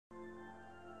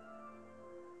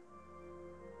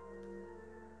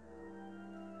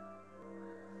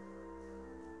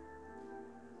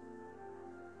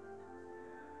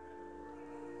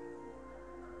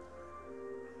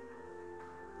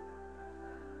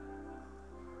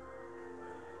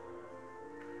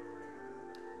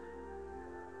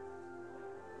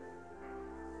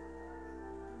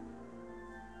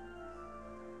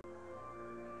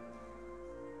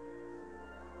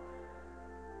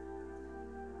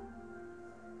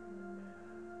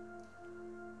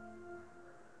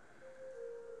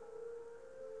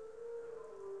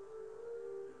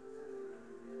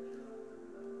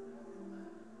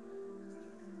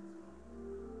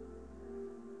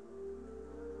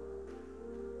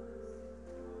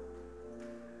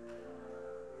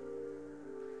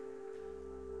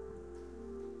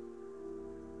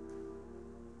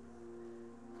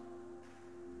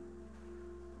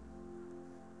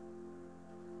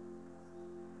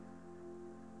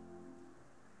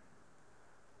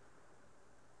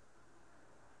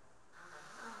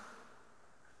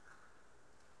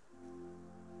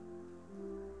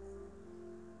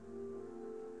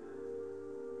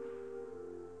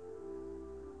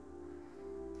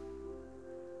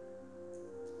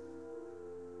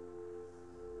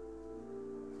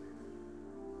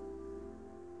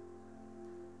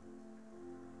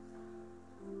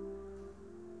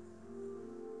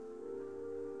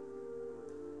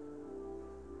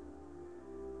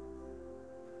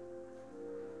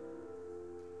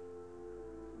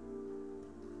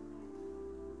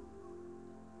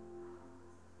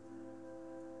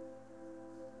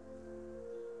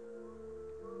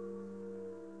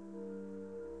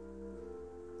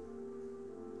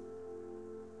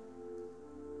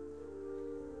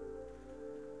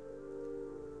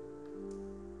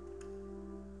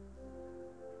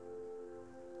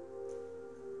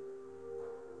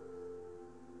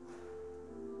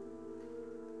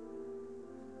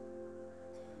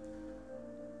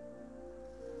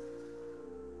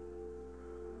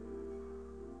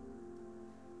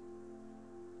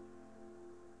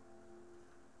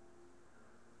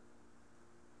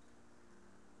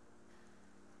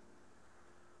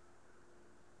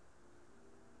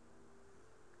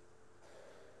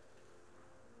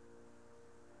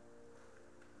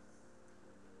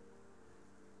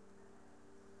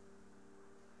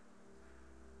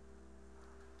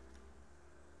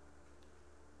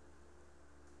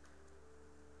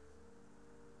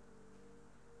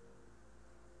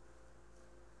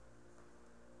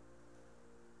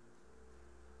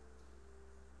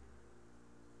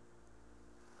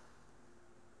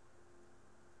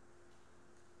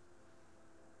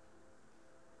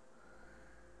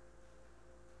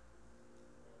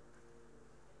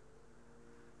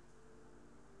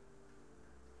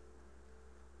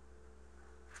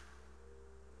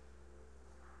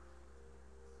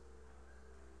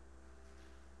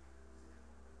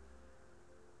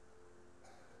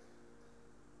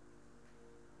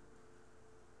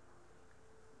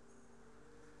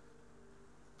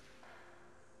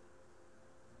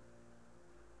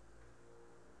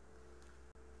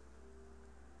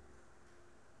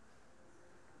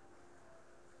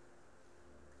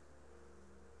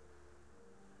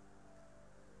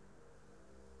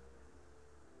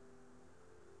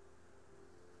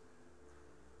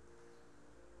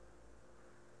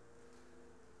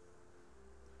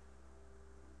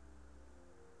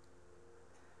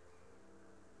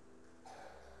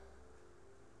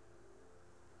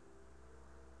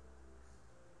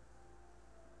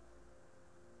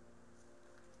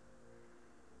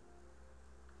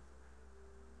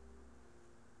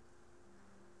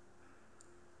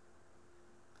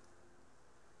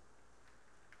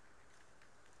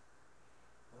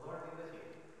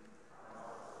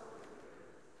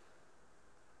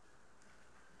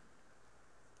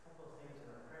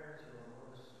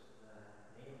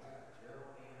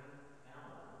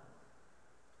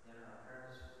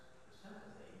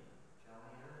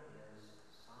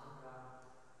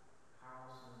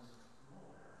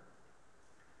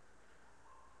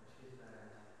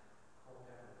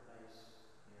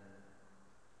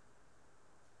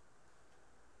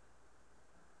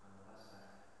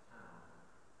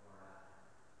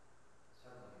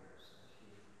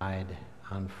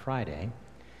on Friday.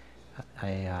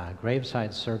 A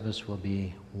graveside service will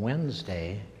be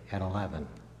Wednesday at 11.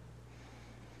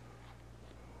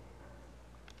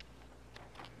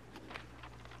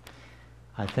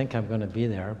 I think I'm going to be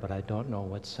there, but I don't know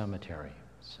what cemetery.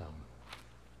 So,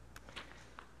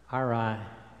 our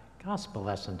gospel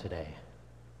lesson today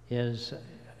is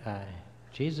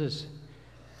Jesus'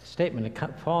 statement.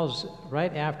 It falls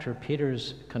right after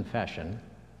Peter's confession,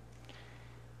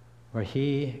 where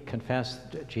he confessed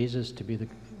Jesus to be the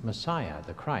Messiah,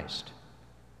 the Christ,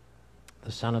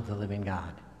 the Son of the living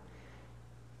God.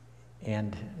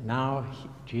 And now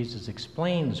Jesus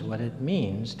explains what it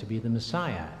means to be the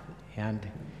Messiah and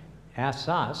asks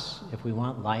us, if we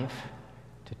want life,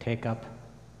 to take up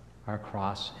our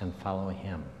cross and follow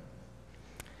him.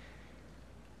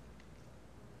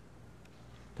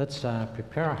 Let's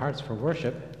prepare our hearts for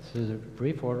worship. This is a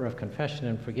brief order of confession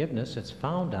and forgiveness. It's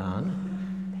found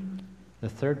on the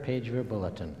third page of your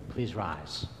bulletin. Please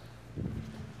rise.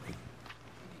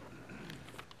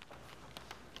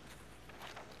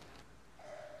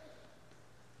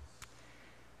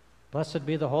 Blessed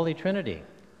be the Holy Trinity,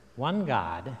 one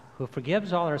God, who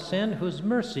forgives all our sin, whose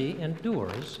mercy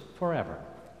endures forever.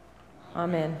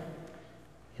 Amen.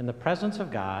 In the presence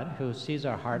of God, who sees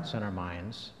our hearts and our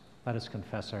minds, let us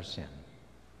confess our sin.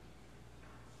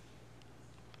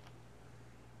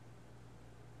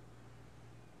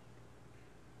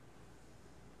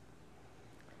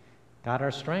 God,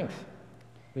 our strength,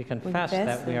 we confess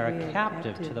that we are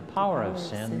captive to the power of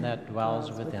sin that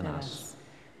dwells within us.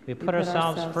 We put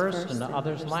ourselves first and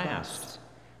others last.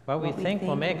 What we think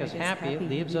will make us happy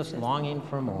leaves us longing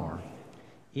for more.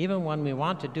 Even when we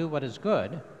want to do what is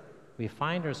good, we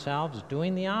find ourselves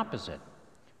doing the opposite.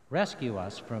 Rescue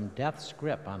us from death's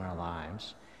grip on our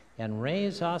lives and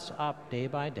raise us up day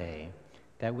by day,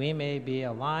 that we may be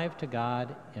alive to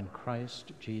God in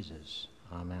Christ Jesus.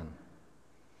 Amen.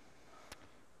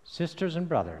 Sisters and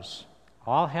brothers,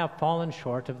 all have fallen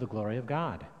short of the glory of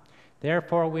God.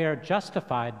 Therefore, we are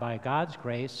justified by God's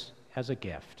grace as a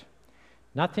gift.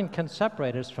 Nothing can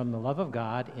separate us from the love of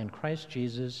God in Christ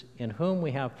Jesus, in whom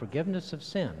we have forgiveness of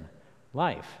sin,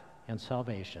 life, and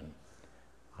salvation.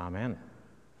 Amen.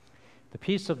 The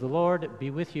peace of the Lord be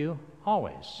with you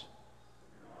always.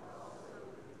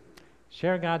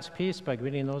 Share God's peace by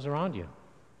greeting those around you.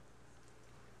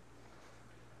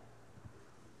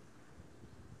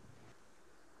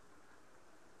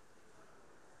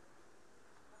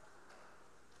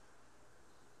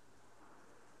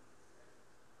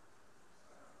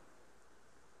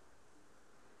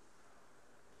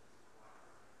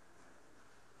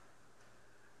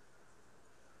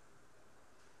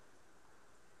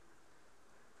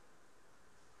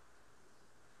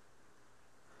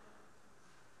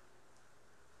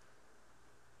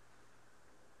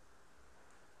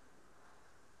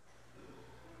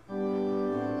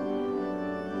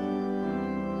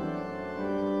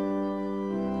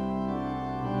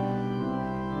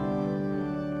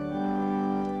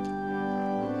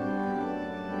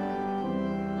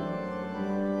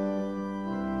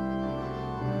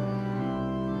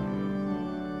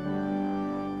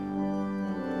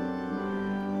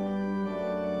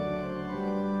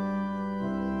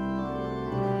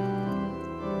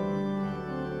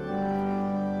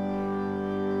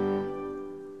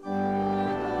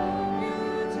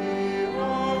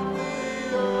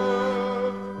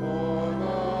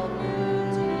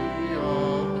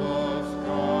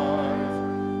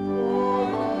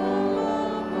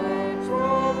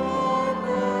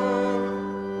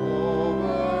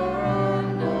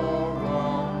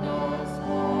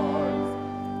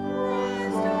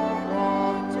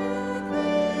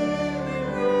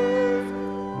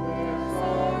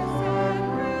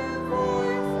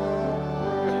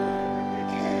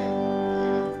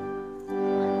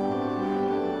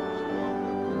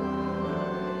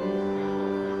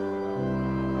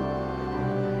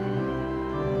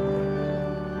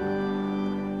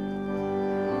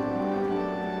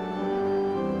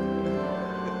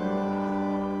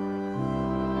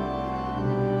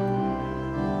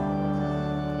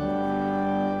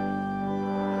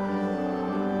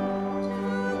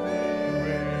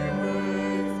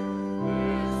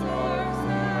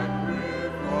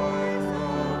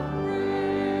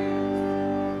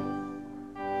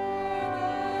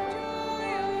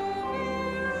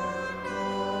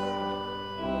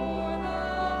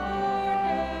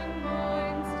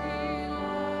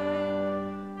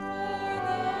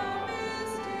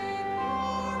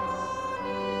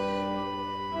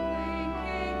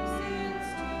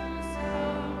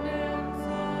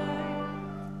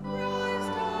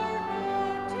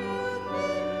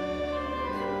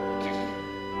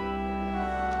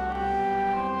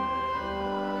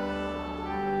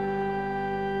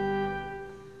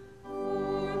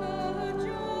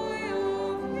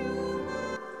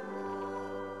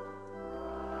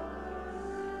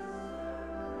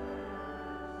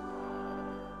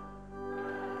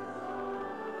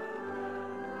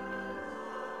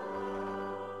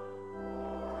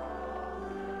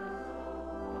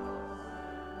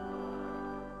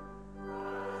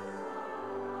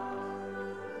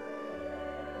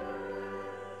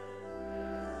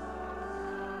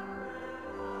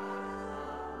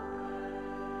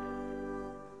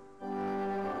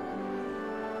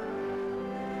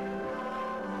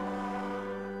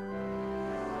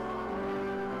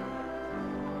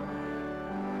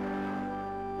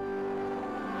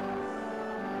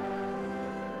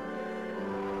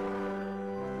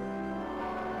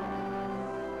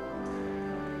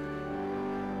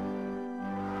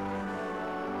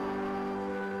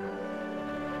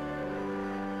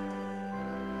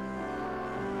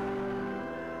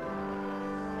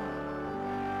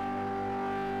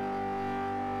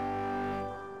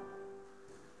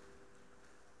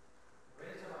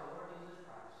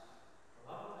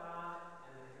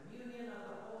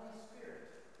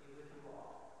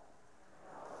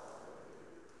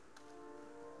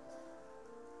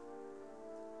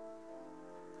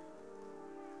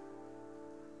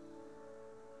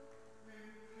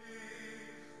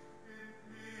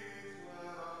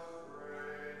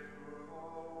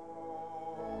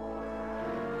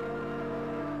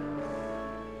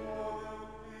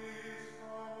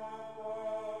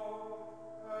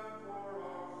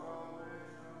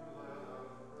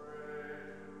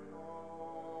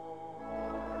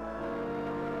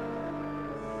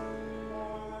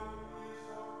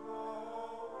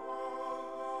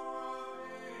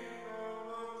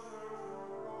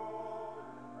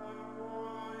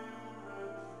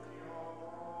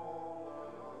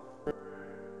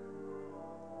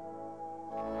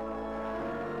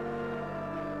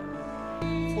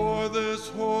 For this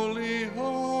holy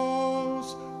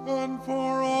house, and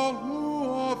for all who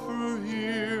offer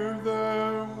here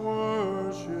their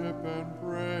worship and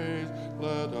praise,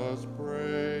 let us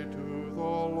pray to the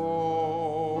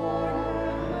Lord.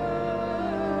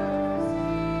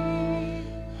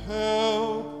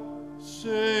 Help,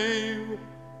 save,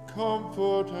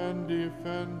 comfort, and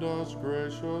defend us,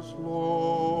 gracious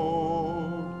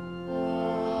Lord.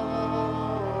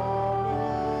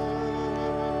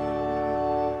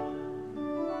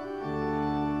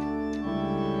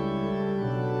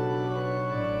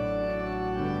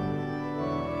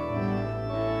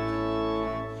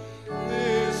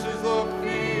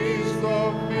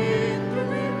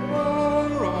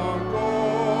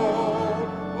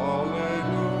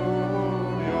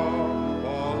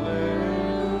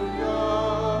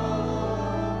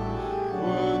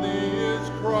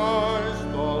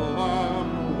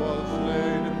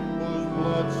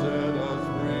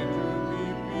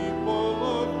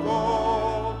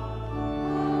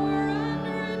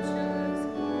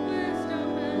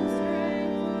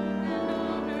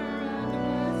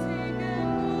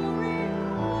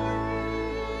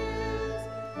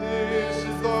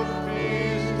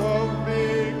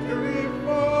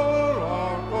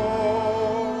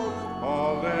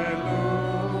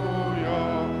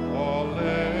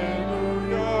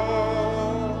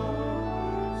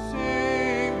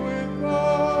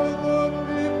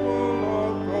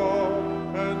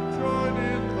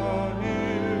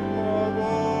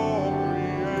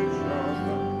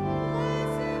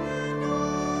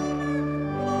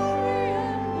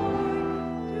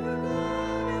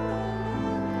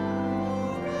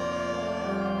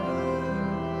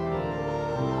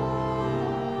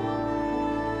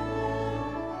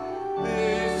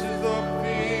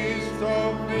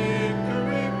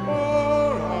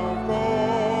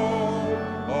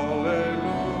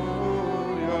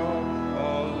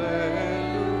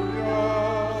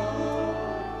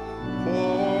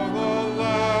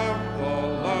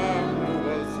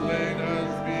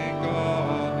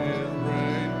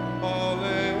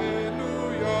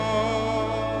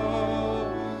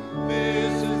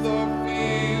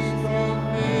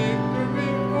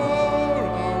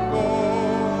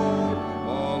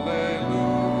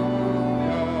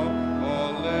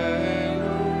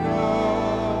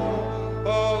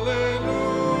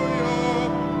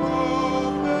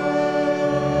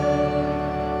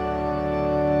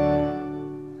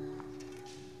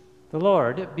 The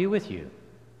Lord be with you.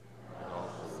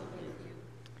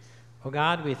 O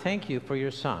God, we thank you for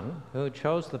your Son, who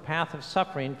chose the path of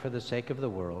suffering for the sake of the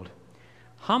world.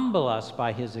 Humble us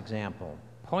by his example,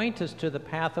 point us to the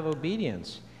path of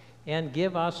obedience, and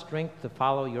give us strength to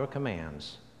follow your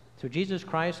commands. Through Jesus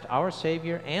Christ, our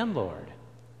Savior and Lord.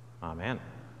 Amen.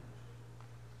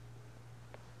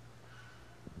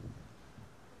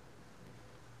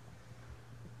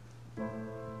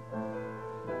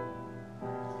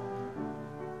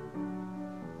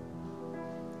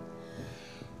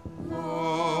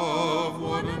 Love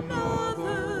one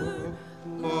another,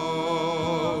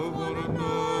 love one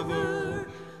another,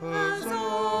 as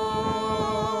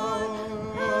I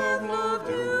have loved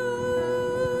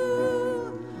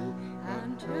you,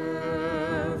 and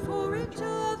care for each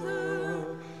other,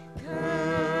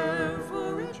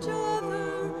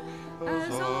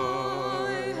 as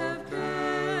I have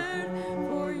cared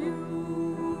for you,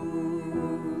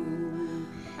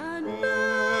 and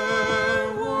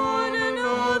bear one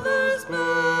another's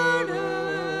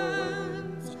burdens,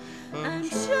 and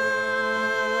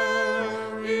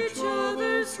share each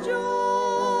other's joys,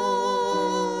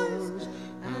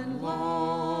 and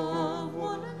love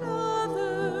one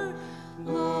another,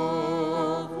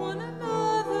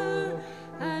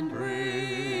 and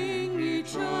bring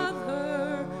each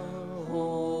other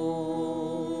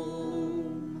home.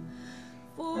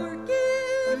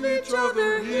 Forgive each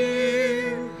other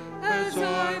here, as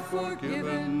I've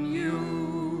forgiven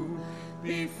you.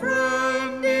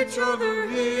 Befriend each other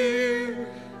here,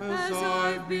 as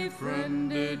I've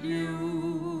befriended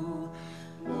you.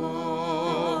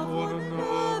 Love one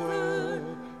another,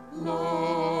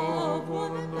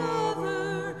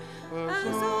 as I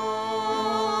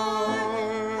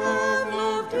have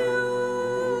loved you,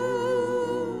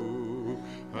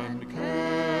 and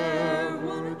care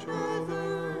for each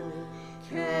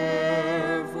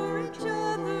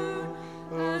other,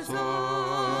 as I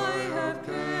have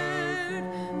cared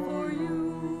for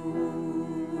you,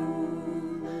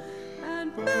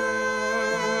 and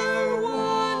bear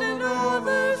one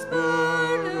another's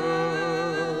burdens,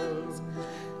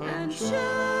 and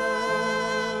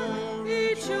share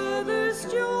each other's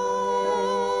joy.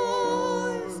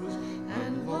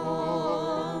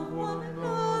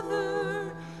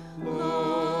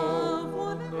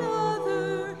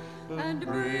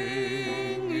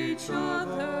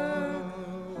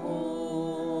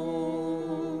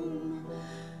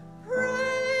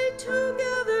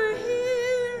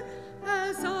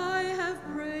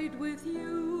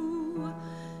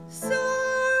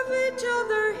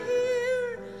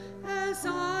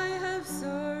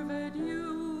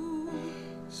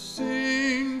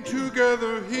 Sing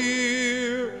together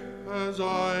here as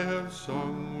I have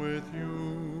sung with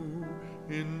you.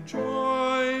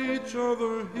 Enjoy each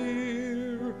other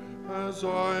here as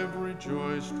I've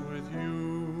rejoiced with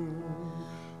you.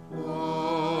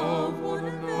 Love one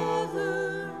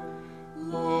another,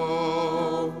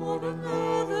 love one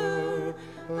another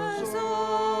as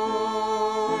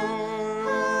I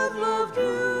have loved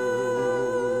you.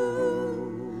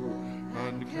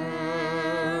 And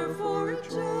care for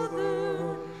each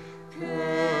other,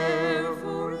 care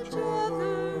for each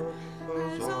other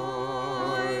as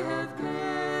I have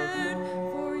cared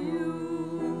for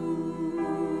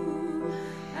you.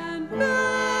 And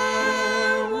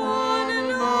bear one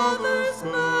another's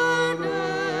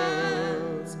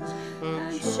burdens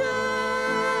and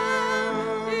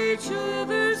share each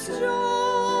other's joys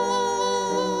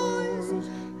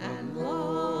and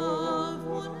love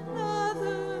one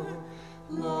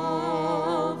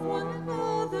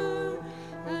another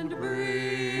and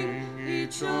bring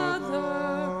each other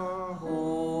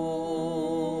home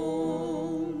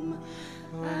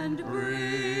and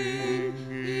bring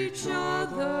each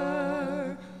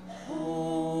other home.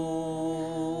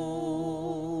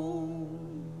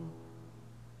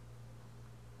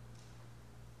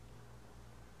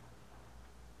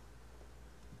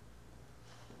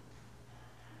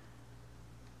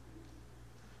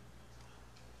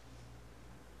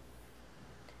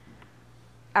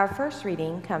 Our first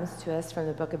reading comes to us from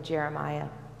the book of Jeremiah.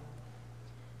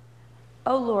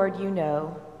 O Lord, you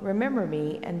know, remember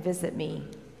me and visit me,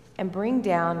 and bring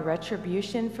down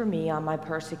retribution for me on my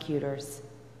persecutors.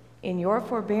 In your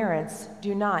forbearance,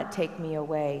 do not take me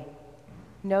away.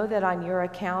 Know that on your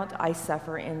account I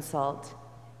suffer insult.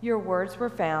 Your words were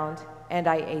found, and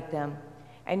I ate them,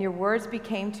 and your words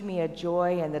became to me a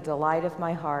joy and the delight of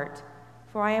my heart.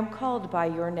 For I am called by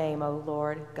your name, O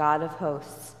Lord, God of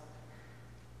hosts.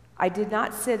 I did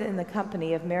not sit in the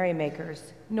company of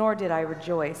merrymakers, nor did I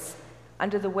rejoice.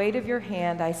 Under the weight of your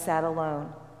hand I sat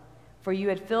alone, for you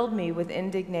had filled me with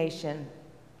indignation.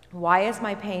 Why is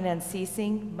my pain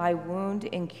unceasing, my wound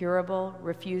incurable,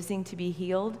 refusing to be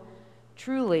healed?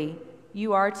 Truly,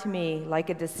 you are to me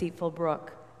like a deceitful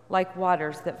brook, like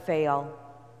waters that fail.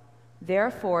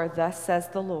 Therefore, thus says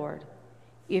the Lord,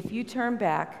 if you turn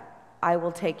back, I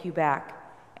will take you back,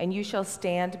 and you shall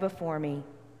stand before me.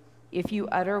 If you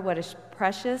utter what is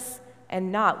precious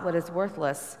and not what is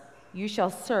worthless, you shall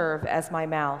serve as my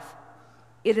mouth.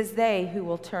 It is they who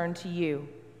will turn to you,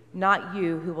 not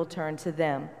you who will turn to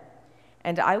them.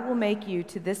 And I will make you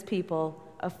to this people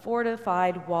a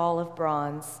fortified wall of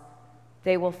bronze.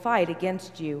 They will fight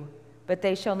against you, but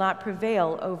they shall not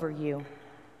prevail over you.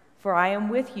 For I am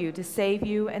with you to save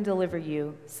you and deliver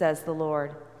you, says the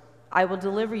Lord. I will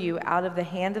deliver you out of the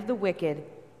hand of the wicked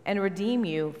and redeem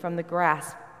you from the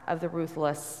grasp of the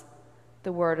ruthless.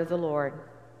 The word of the Lord.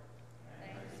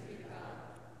 Thanks be to God.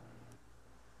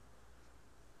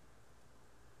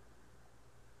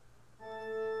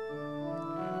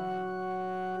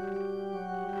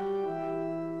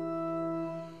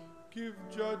 Give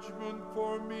judgment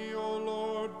for me, O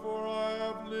Lord, for I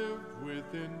have lived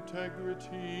with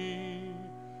integrity.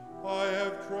 I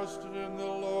have trusted in the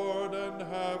Lord and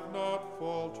have not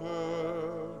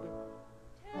faltered.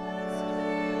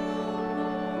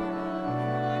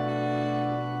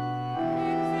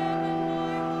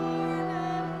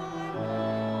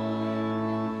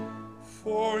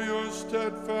 For your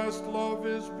steadfast love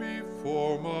is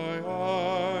before my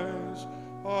eyes.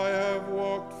 I have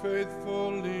walked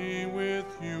faithfully with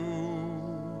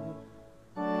you.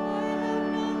 I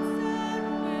have not sat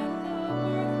with the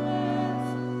worthless,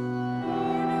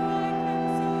 nor do I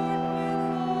consort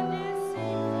with the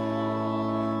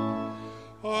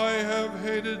deceitful. I have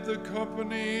hated the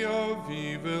company of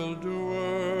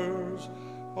evildoers.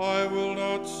 I will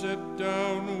not sit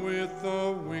down with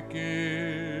the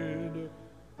wicked.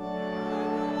 I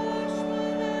will wash my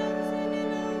hands in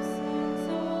innocence,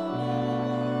 O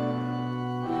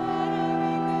Lord, that I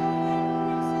may go in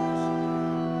procession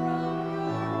from your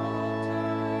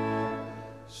altar.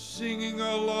 Singing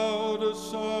aloud a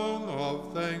song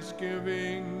of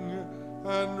thanksgiving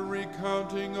and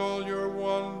recounting all your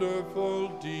wonderful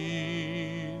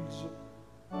deeds.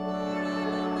 Lord, I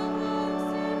love the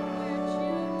house in which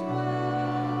you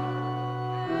dwell,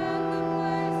 and the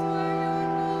place where your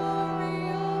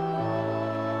glory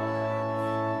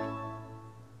abides.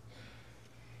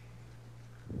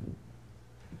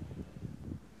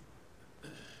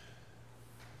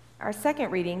 Our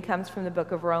second reading comes from the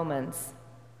book of Romans.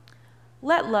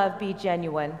 Let love be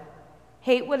genuine.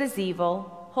 Hate what is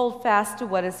evil. Hold fast to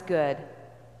what is good.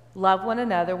 Love one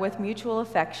another with mutual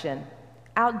affection.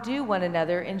 Outdo one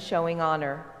another in showing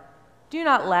honor. Do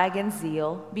not lag in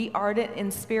zeal, be ardent in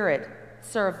spirit,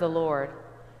 serve the Lord.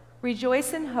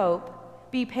 Rejoice in hope,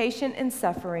 be patient in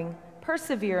suffering,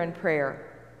 persevere in prayer.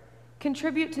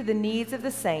 Contribute to the needs of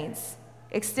the saints,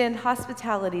 extend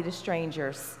hospitality to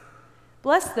strangers.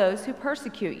 Bless those who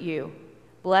persecute you,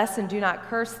 bless and do not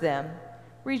curse them.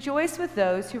 Rejoice with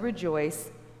those who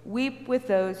rejoice, weep with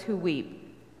those who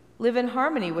weep. Live in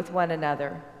harmony with one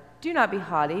another. Do not be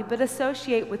haughty, but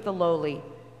associate with the lowly.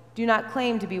 Do not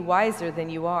claim to be wiser than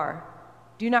you are.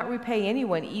 Do not repay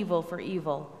anyone evil for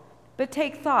evil, but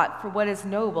take thought for what is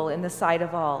noble in the sight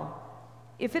of all.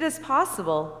 If it is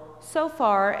possible, so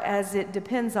far as it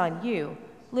depends on you,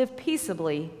 live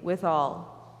peaceably with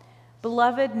all.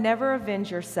 Beloved, never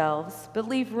avenge yourselves, but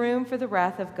leave room for the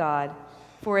wrath of God.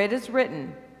 For it is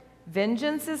written,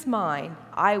 "Vengeance is mine,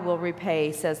 I will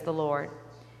repay," says the Lord.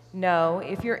 No,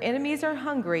 if your enemies are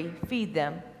hungry, feed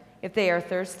them. If they are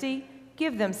thirsty,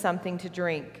 give them something to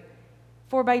drink.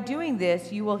 For by doing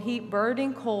this, you will heap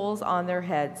burning coals on their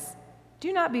heads.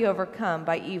 Do not be overcome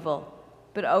by evil,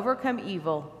 but overcome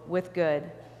evil with good.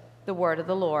 The word of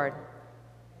the Lord.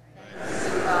 Thanks be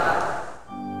to God.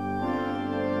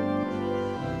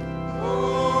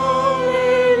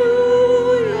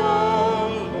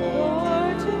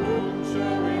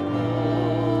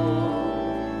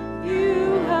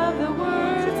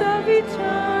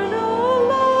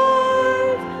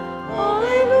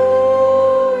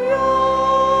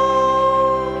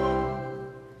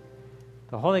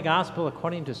 Holy Gospel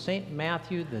according to St.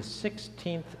 Matthew, the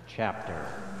 16th chapter.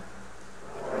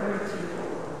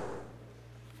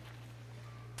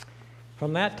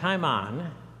 From that time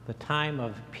on, the time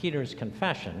of Peter's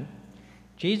confession,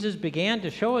 Jesus began to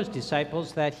show his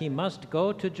disciples that he must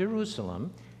go to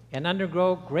Jerusalem and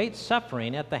undergo great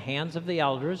suffering at the hands of the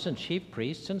elders and chief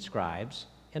priests and scribes,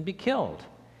 and be killed,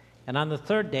 and on the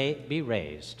third day be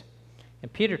raised.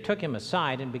 And Peter took him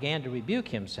aside and began to rebuke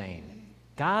him, saying,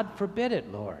 "God forbid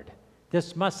it, Lord.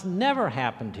 This must never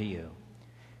happen to you."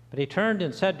 But he turned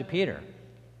and said to Peter,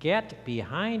 "Get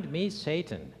behind me,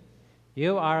 Satan.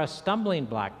 You are a stumbling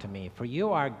block to me, for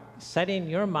you are setting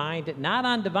your mind not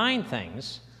on divine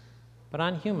things, but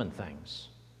on human things."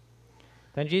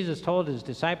 Then Jesus told his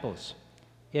disciples,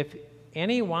 "If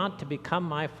any want to become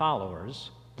my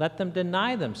followers, let them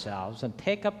deny themselves and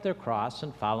take up their cross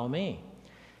and follow me.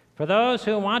 For those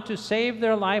who want to save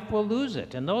their life will lose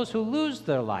it, and those who lose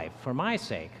their life for my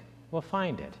sake will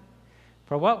find it.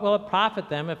 For what will it profit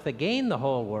them if they gain the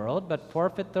whole world but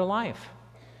forfeit their life?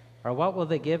 Or what will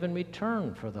they give in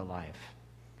return for their life?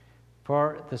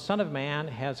 For the Son of Man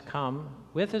has come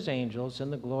with his angels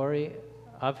in the glory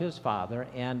of his Father,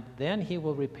 and then he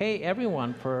will repay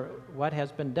everyone for what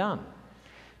has been done.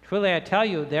 Truly I tell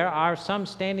you, there are some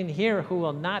standing here who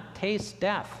will not taste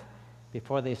death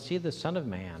before they see the Son of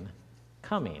Man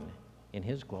coming in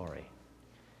his glory."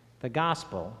 The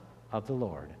Gospel of the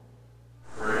Lord.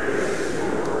 Praise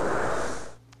you, Lord.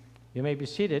 You may be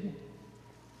seated.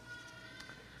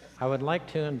 I would like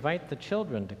to invite the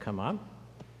children to come up.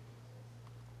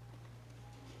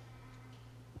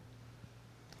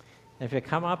 If you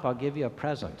come up, I'll give you a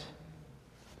present.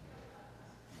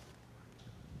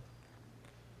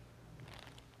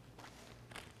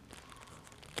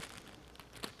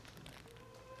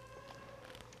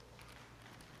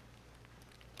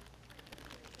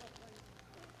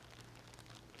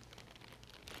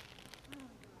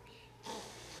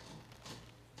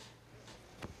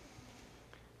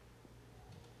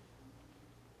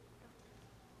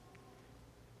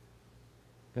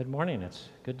 Good morning. It's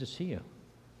good to see you.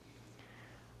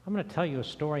 I'm going to tell you a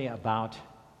story about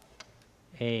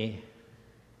a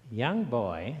young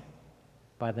boy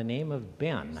by the name of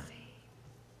Ben.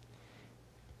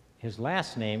 His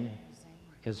last name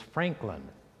is Franklin.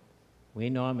 We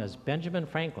know him as Benjamin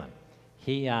Franklin.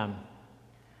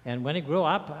 And when he grew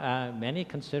up, many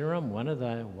consider him one of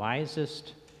the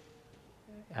wisest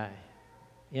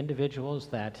individuals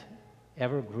that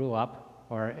ever grew up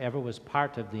or ever was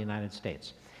part of the United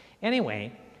States.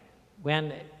 Anyway,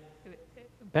 when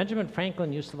Benjamin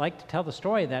Franklin used to like to tell the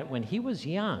story that when he was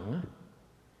young,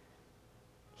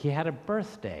 he had a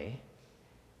birthday,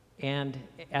 and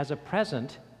as a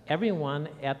present, everyone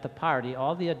at the party,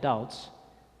 all the adults,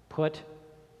 put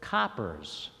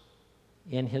coppers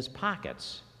in his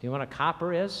pockets. Do you know what a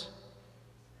copper is?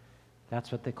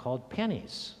 That's what they called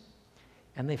pennies.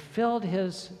 And they filled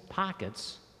his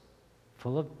pockets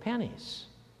full of pennies.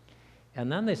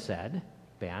 And then they said,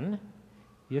 "Ben,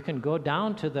 you can go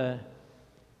down to the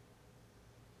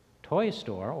toy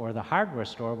store or the hardware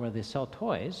store where they sell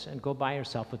toys and go buy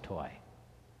yourself a toy."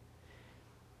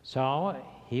 So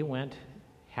he went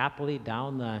happily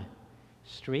down the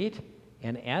street,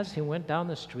 and as he went down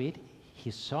the street,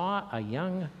 he saw a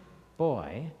young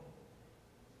boy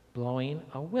blowing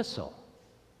a whistle.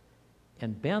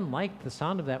 And Ben liked the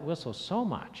sound of that whistle so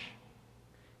much.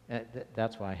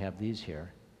 That's why I have these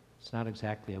here. It's not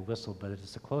exactly a whistle, but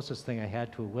it's the closest thing I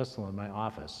had to a whistle in my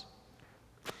office.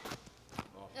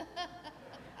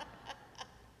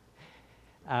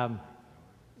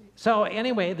 So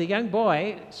anyway, the young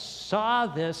boy saw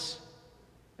this,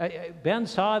 Ben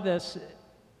saw this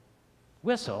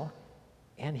whistle,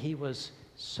 and he was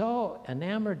so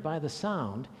enamored by the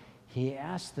sound, he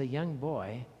asked the young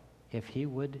boy if he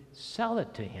would sell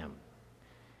it to him.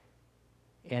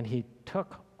 And he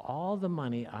took all the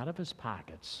money out of his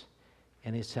pockets,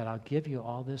 and he said, "I'll give you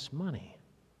all this money."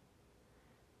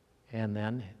 And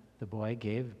then the boy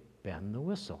gave Ben the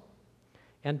whistle.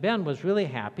 And Ben was really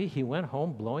happy. He went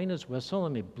home blowing his whistle,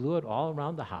 and he blew it all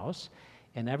around the house.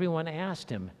 And everyone asked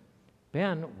him,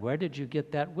 "Ben, where did you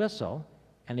get that whistle?"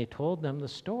 And he told them the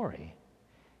story.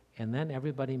 And then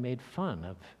everybody made fun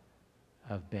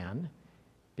of Ben,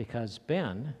 because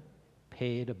Ben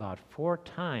paid about 4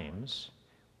 times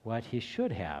what he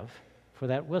should have for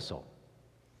that whistle.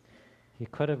 He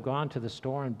could have gone to the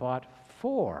store and bought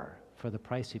 4 for the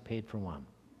price he paid for 1.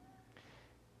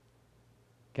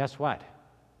 Guess what?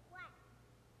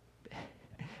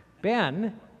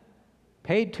 Ben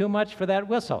paid too much for that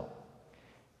whistle.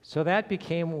 So that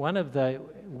became one of the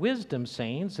wisdom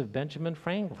sayings of Benjamin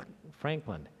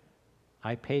Franklin.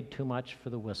 I paid too much for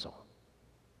the whistle.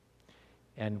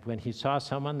 And when he saw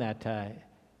someone that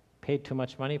paid too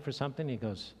much money for something, he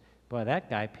goes, "Boy, that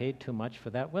guy paid too much for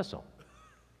that whistle."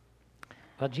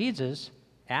 Well, Jesus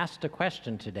asked a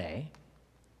question today.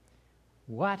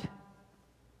 What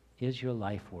is your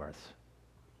life worth?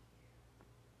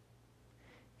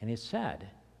 And he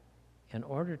said, in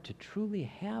order to truly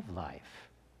have life,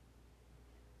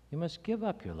 you must give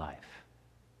up your life.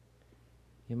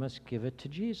 You must give it to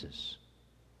Jesus.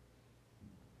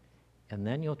 And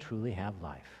then you'll truly have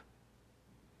life.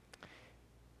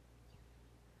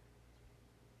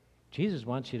 Jesus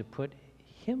wants you to put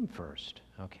him first,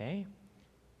 okay?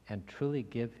 And truly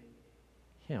give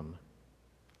him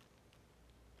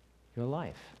your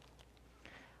life.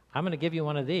 I'm going to give you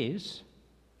one of these.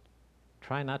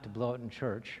 Try not to blow it in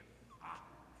church.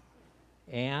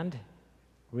 And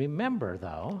remember,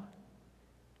 though,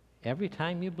 every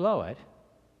time you blow it,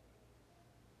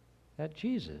 that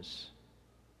Jesus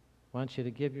wants you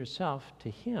to give yourself to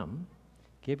him,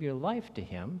 give your life to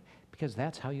him, because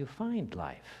that's how you find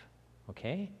life,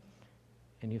 okay?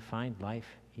 And you find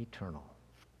life eternal.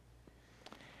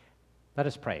 Let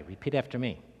us pray. Repeat after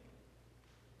me.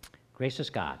 Gracious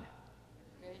God,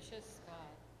 Gracious God,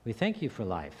 we thank you for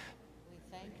life.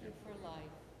 we thank you for life.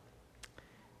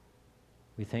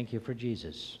 We thank you for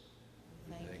Jesus.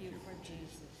 Thank you for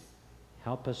Jesus.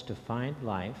 Help us to find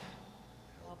life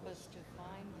Help us to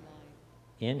find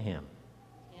life in him.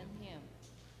 in him.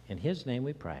 In his name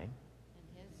we pray.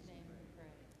 In his name we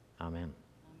pray. Amen.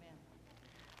 Amen.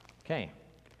 Okay,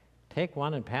 take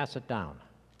one and pass it down.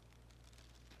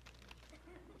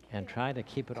 And try to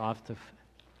keep it off the...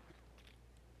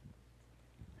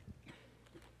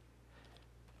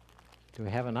 Do we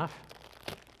have enough?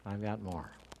 I've got more.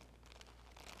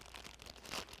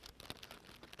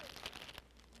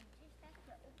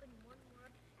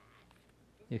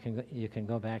 You can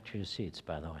go back to your seats,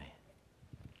 by the way.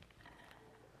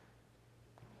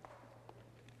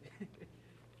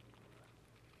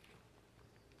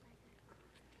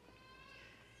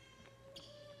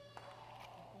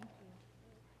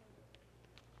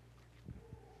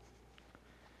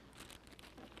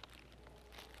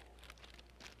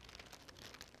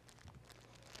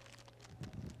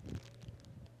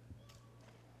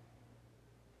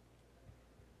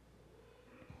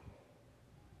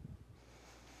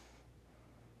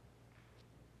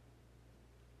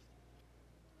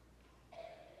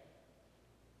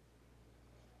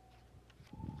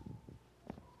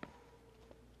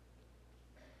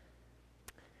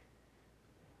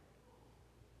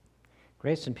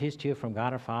 Grace and peace to you from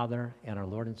God our Father and our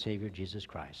Lord and Savior Jesus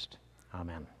Christ.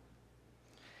 Amen.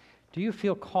 Do you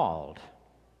feel called?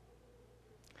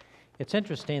 It's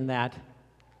interesting that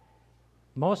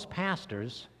most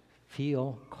pastors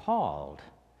feel called,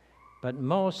 but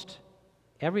most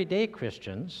everyday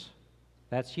Christians,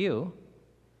 that's you,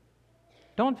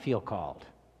 don't feel called.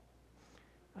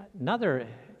 Another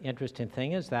interesting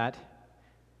thing is that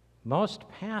most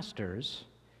pastors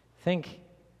think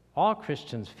all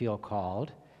Christians feel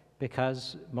called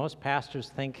because most pastors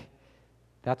think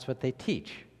that's what they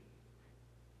teach.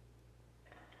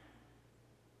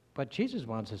 But Jesus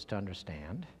wants us to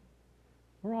understand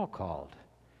We're all called,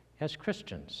 as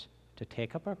Christians, to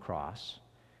take up our cross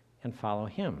and follow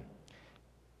him.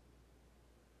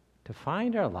 To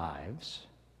find our lives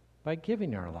by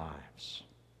giving our lives.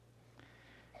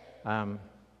 On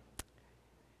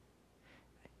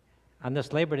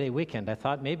this Labor Day weekend, I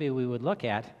thought maybe we would look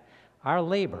at our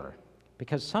labor,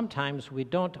 because sometimes we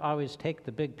don't always take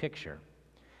the big picture.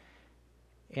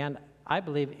 And I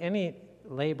believe any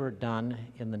labor done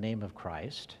in the name of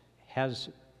Christ has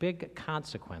big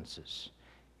consequences.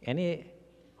 Any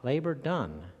labor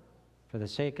done for the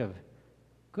sake of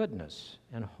goodness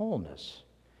and wholeness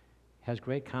has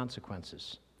great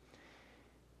consequences.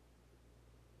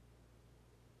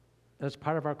 That's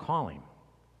part of our calling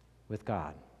with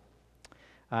God.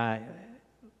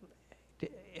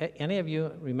 Any of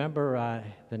you remember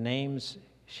the names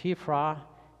Shiphrah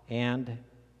and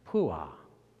Puah?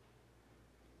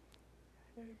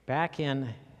 Back in,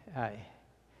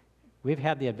 we've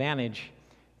had the advantage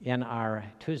in our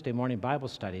Tuesday morning Bible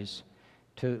studies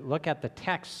to look at the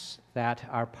texts that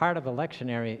are part of a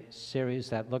lectionary series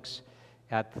that looks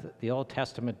at the Old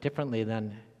Testament differently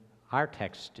than our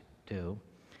texts do.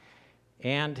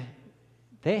 And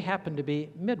they happen to be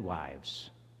midwives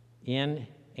in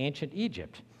ancient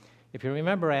Egypt. If you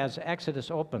remember, as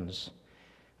Exodus opens,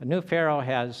 a new Pharaoh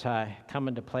has come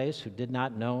into place who did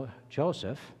not know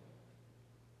Joseph,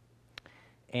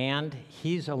 and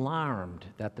he's alarmed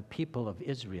that the people of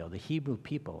Israel, the Hebrew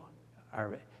people,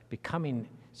 are becoming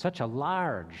such a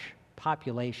large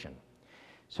population.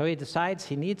 So he decides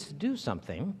he needs to do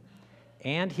something,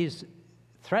 and he's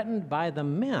threatened by the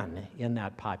men in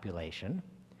that population.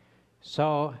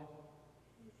 So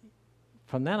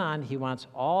from then on, he wants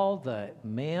all the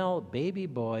male baby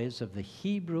boys of the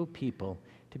Hebrew people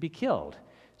to be killed.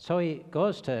 So he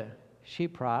goes to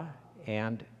Shiphrah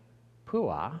and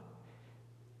Puah,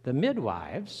 the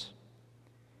midwives,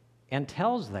 and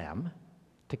tells them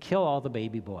to kill all the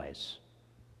baby boys.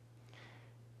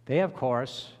 They, of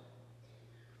course,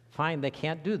 find they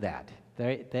can't do that.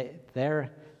 Their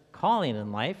calling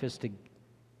in life is to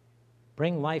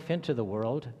bring life into the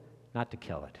world, not to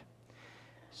kill it.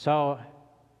 So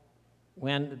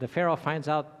when the Pharaoh finds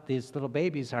out these little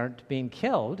babies aren't being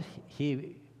killed,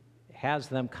 he has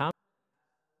them come.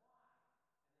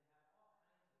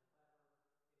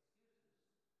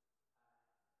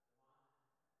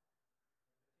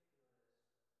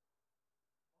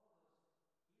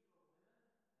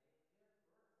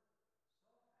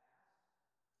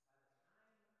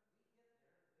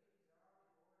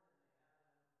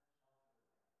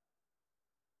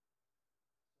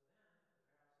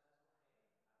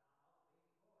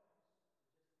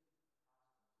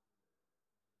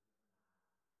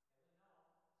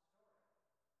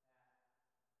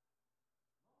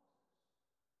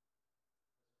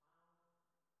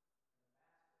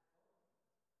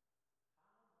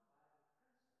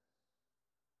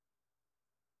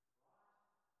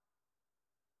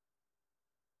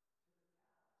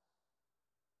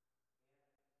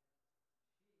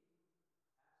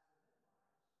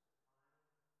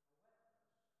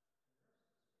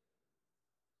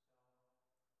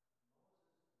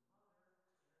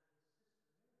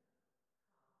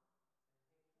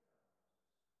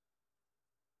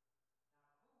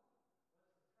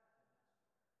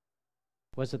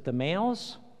 Was it the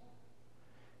males?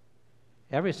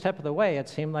 Every step of the way, it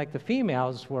seemed like the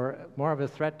females were more of a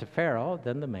threat to Pharaoh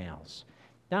than the males.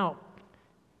 Now,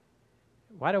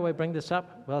 why do I bring this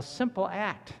up? Well, a simple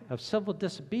act of civil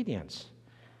disobedience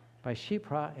by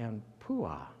Shiphrah and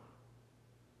Puah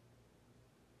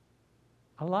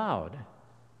allowed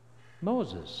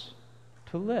Moses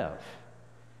to live,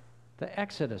 the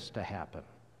Exodus to happen.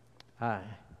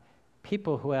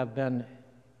 People who have been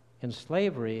in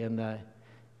slavery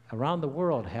around the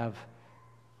world have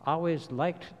always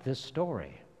liked this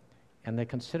story, and they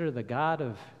consider the God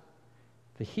of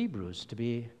the Hebrews to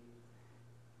be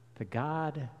the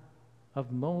God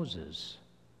of Moses,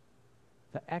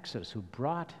 the Exodus, who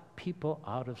brought people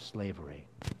out of slavery.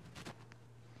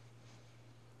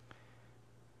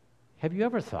 Have you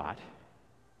ever thought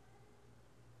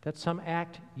that some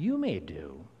act you may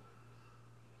do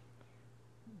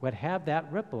would have that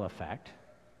ripple effect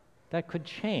that could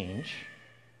change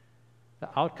the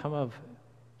outcome of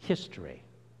history?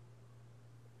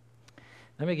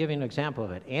 Let me give you an example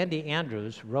of it. Andy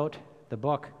Andrews wrote the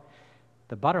book,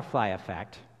 The Butterfly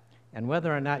Effect, and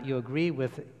whether or not you agree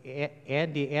with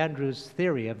Andy Andrews'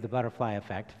 theory of the butterfly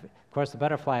effect, of course, the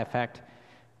butterfly effect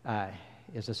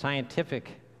is a scientific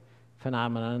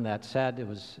phenomenon that said it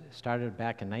was started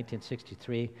back in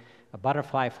 1963. A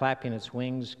butterfly flapping its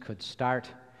wings could start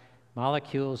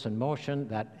molecules in motion.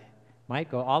 That might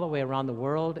go all the way around the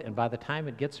world, and by the time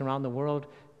it gets around the world,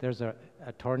 there's a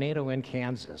tornado in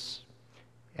Kansas.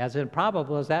 As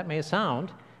improbable as that may sound,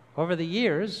 over the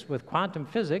years with quantum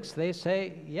physics, they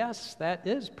say, yes, that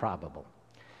is probable.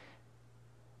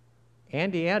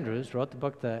 Andy Andrews wrote the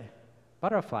book The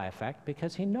Butterfly Effect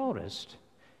because he noticed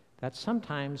that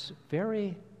sometimes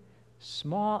very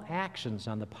small actions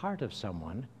on the part of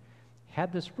someone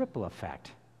had this ripple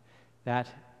effect that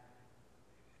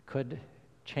could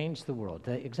change the world.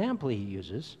 The example he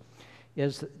uses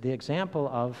is the example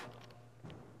of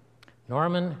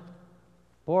Norman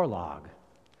Borlaug.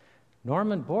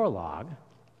 Norman Borlaug,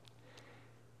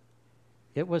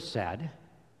 it was said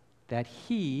that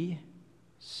he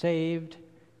saved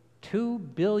 2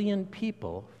 billion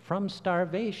people from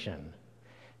starvation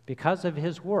because of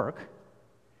his work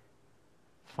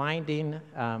finding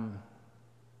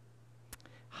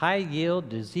high-yield,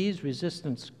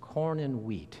 disease-resistant corn and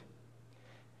wheat.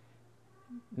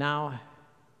 Now,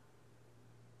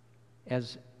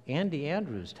 as Andy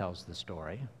Andrews tells the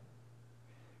story,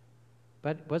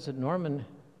 but was it Norman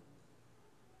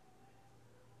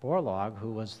Borlaug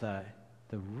who was the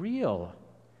real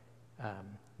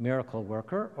miracle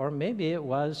worker, or maybe it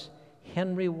was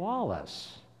Henry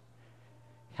Wallace?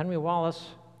 Henry Wallace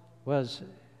was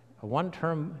a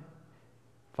one-term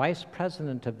vice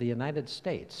president of the United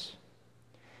States.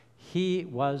 He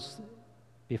was,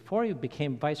 before he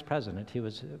became vice president, he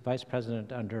was vice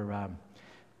president under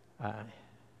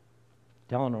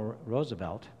Delano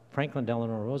Roosevelt, Franklin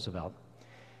Delano Roosevelt,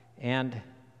 and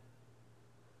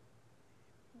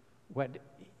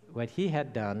what he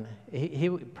had done,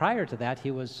 prior to that, he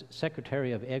was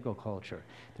Secretary of Agriculture.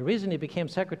 The reason he became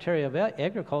Secretary of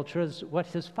Agriculture is what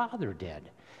his father did.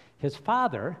 His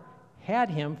father had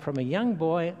him, from a young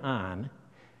boy on,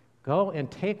 go and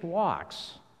take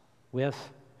walks with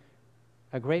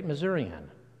a great Missourian,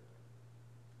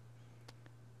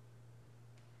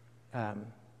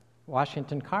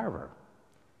 Washington Carver,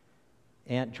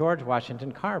 and George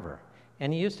Washington Carver.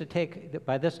 And he used to take,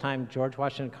 by this time, George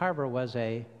Washington Carver was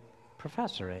a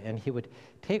professor, and he would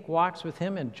take walks with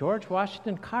him, and George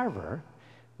Washington Carver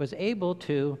was able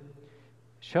to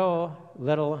show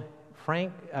little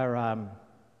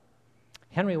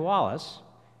Henry Wallace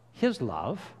his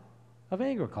love of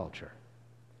agriculture.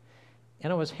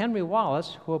 And it was Henry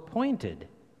Wallace who appointed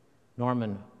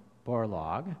Norman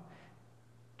Borlaug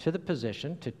to the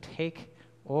position to take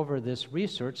over this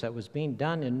research that was being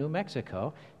done in New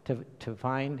Mexico to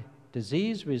find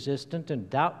disease-resistant and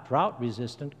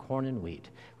drought-resistant corn and wheat,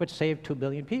 which saved 2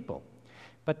 billion people.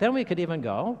 But then we could even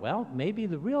go, well, maybe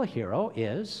the real hero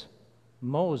is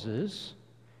Moses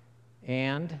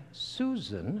and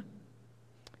Susan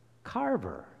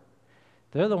Carver.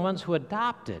 They're the ones who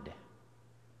adopted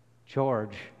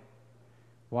George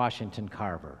Washington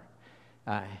Carver.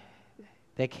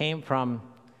 They came from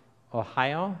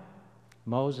Ohio.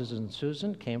 Moses and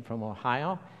Susan came from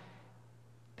Ohio.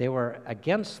 They were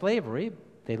against slavery.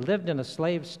 They lived in a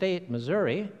slave state,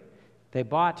 Missouri. They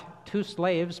bought 2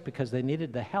 slaves because they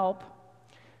needed the help,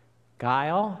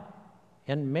 Guile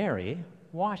and Mary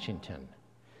Washington.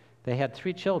 They had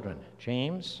 3 children,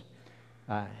 James,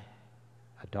 a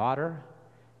daughter,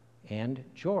 and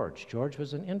George. George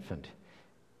was an infant.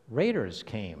 Raiders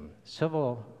came,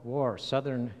 Civil War,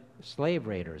 Southern slave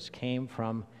raiders came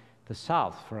from the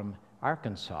South, from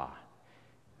Arkansas,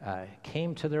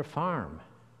 came to their farm,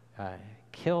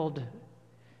 killed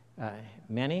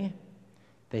many.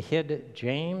 They hid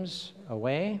James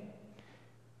away.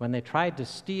 When they tried to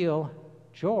steal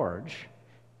George,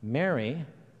 Mary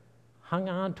hung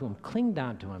on to him, clinged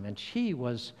on to him, and she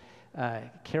was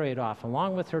carried off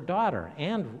along with her daughter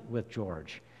and with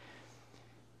George.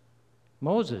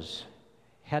 Moses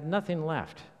had nothing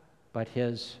left but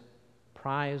his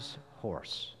prize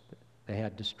horse. They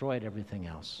had destroyed everything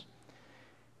else.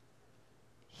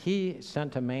 He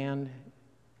sent a man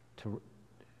to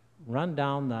run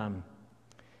down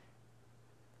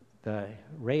the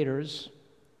raiders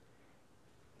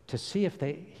to see if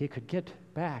he could get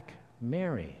back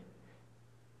Mary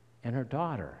and her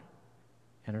daughter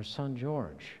and her son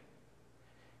George.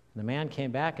 And the man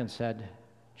came back and said,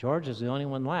 George is the only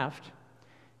one left,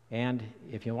 and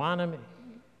if you want him,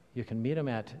 you can meet him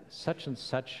at such and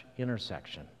such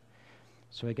intersection.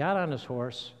 So he got on his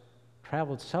horse,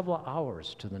 traveled several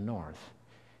hours to the north.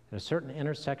 At a certain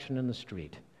intersection in the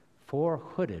street, 4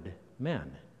 hooded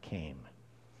men came,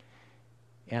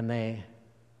 and they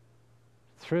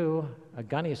threw a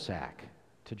gunny sack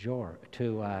to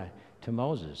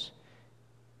Moses.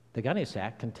 The gunny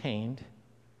sack contained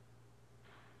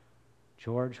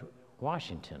George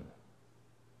Washington.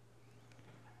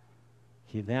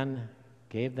 He then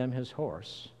gave them his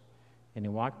horse, and he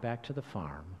walked back to the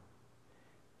farm,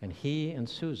 and he and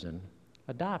Susan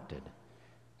adopted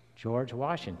George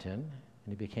Washington, and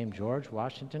he became George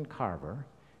Washington Carver,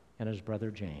 and his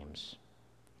brother James.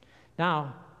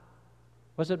 Now,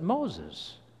 was it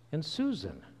Moses and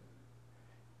Susan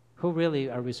who really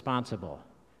are responsible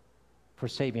for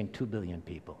saving 2 billion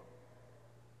people?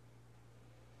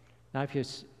 Now, if you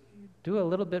do a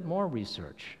little bit more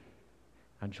research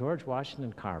on George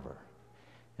Washington Carver,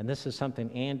 and this is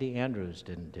something Andy Andrews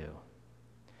didn't do,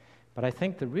 but I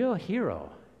think the real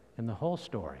hero in the whole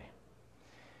story,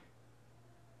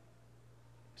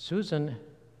 Susan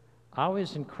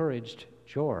always encouraged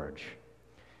George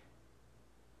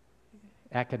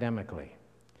academically.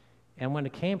 And when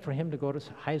it came for him to go to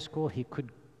high school, he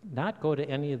could not go to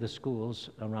any of the schools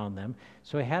around them,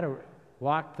 so he had to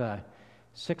walk the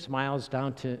 6 miles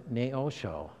down to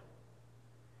Neosho.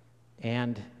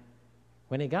 And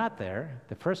when he got there,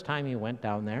 the first time he went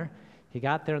down there, he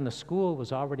got there and the school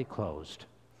was already closed.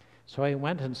 So he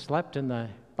went and slept in the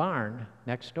barn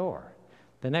next door.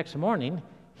 The next morning,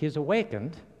 he's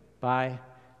awakened by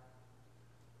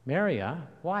Maria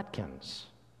Watkins.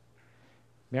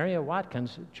 Maria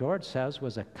Watkins, George says,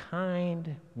 was a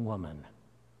kind woman.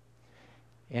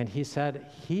 And he said,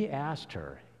 he asked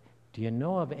her, "Do you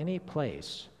know of any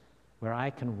place where I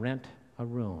can rent a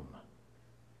room?"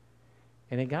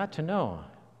 And he got to know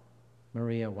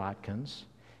Maria Watkins,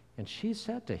 and she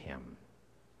said to him,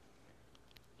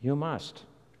 You must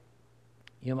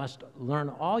learn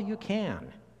all you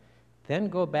can, then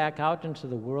go back out into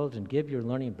the world and give your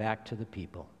learning back to the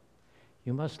people.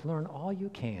 You must learn all you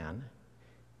can,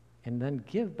 and then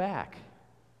give back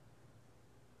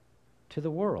to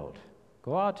the world.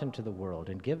 Go out into the world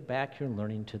and give back your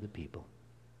learning to the people.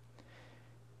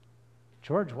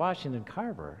 George Washington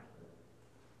Carver,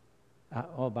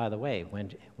 by the way,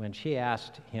 when she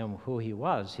asked him who he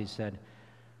was, he said,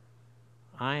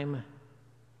 "I'm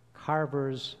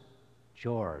Carver's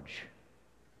George."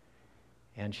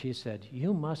 And she said,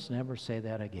 "You must never say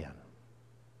that again.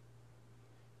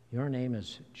 Your name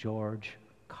is George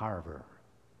Carver.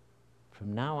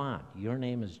 From now on, your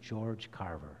name is George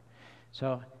Carver."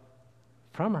 So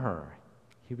from her,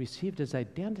 he received his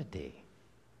identity.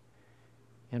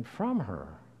 And from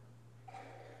her,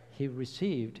 he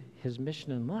received his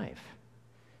mission in life,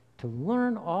 to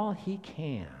learn all he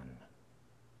can,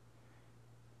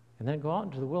 and then go out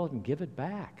into the world and give it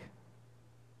back.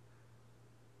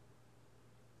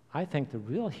 I think the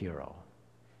real hero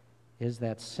is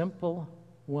that simple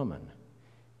woman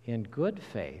in good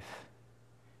faith,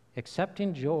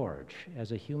 accepting George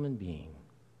as a human being,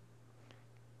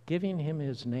 giving him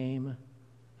his name,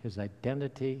 his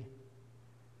identity,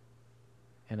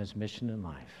 and his mission in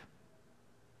life.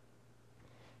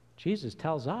 Jesus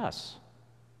tells us,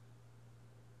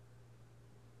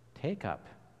 take up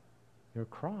your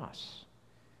cross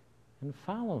and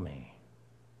follow me.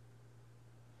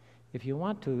 If you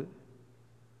want to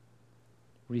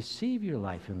receive your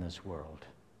life in this world,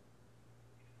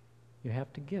 you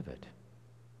have to give it.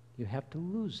 You have to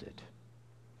lose it.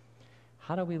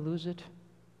 How do we lose it?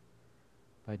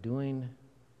 By doing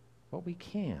what we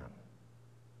can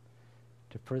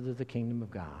to further the kingdom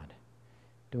of God,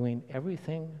 doing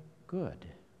everything good,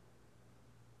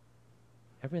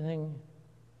 everything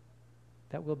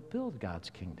that will build God's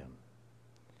kingdom,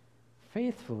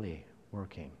 faithfully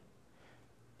working.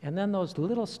 And then those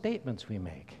little statements we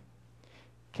make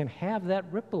can have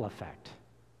that ripple effect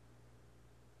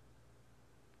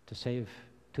to save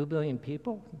 2 billion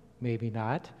people, maybe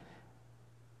not,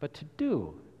 but to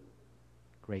do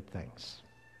great things.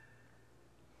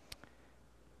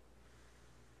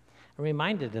 I'm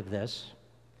reminded of this.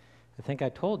 I think I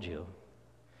told you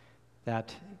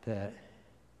that the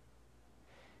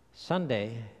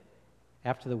Sunday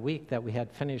after the week that we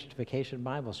had finished Vacation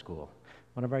Bible School,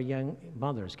 one of our young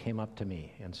mothers came up to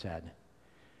me and said,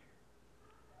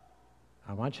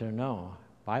 "I want you to know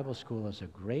Bible school is a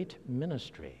great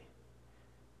ministry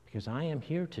because I am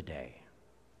here today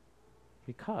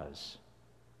because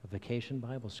of Vacation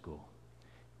Bible School.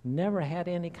 Never had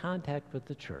any contact with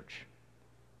the church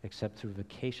except through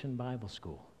Vacation Bible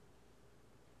School."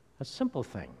 A simple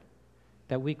thing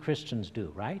that we Christians do,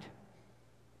 right?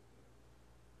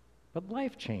 But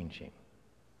life-changing.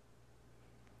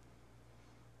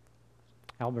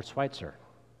 Albert Schweitzer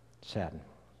said,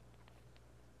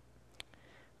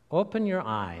 "Open your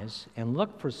eyes and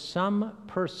look for some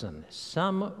person,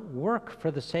 some work for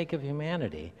the sake of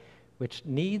humanity which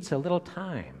needs a little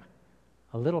time,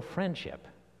 a little friendship,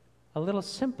 a little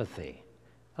sympathy,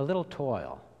 a little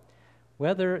toil.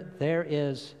 Whether there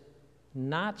is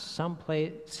not some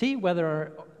place, see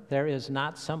whether there is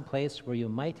not some place where you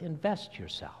might invest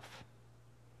yourself.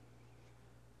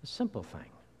 A simple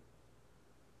thing.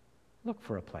 Look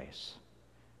for a place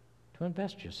to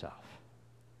invest yourself.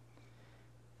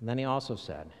 And then he also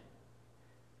said,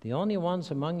 the only ones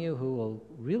among you who will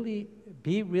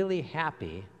be really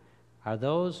happy are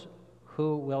those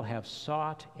who will have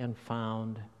sought and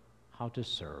found how to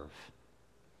serve.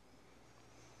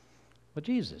 Well,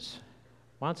 Jesus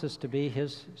wants us to be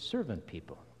his servant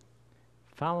people,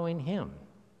 following him,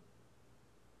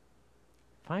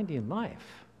 finding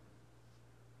life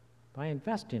by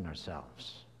investing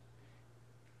ourselves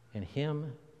in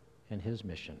him and his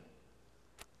mission.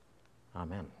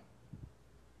 Amen.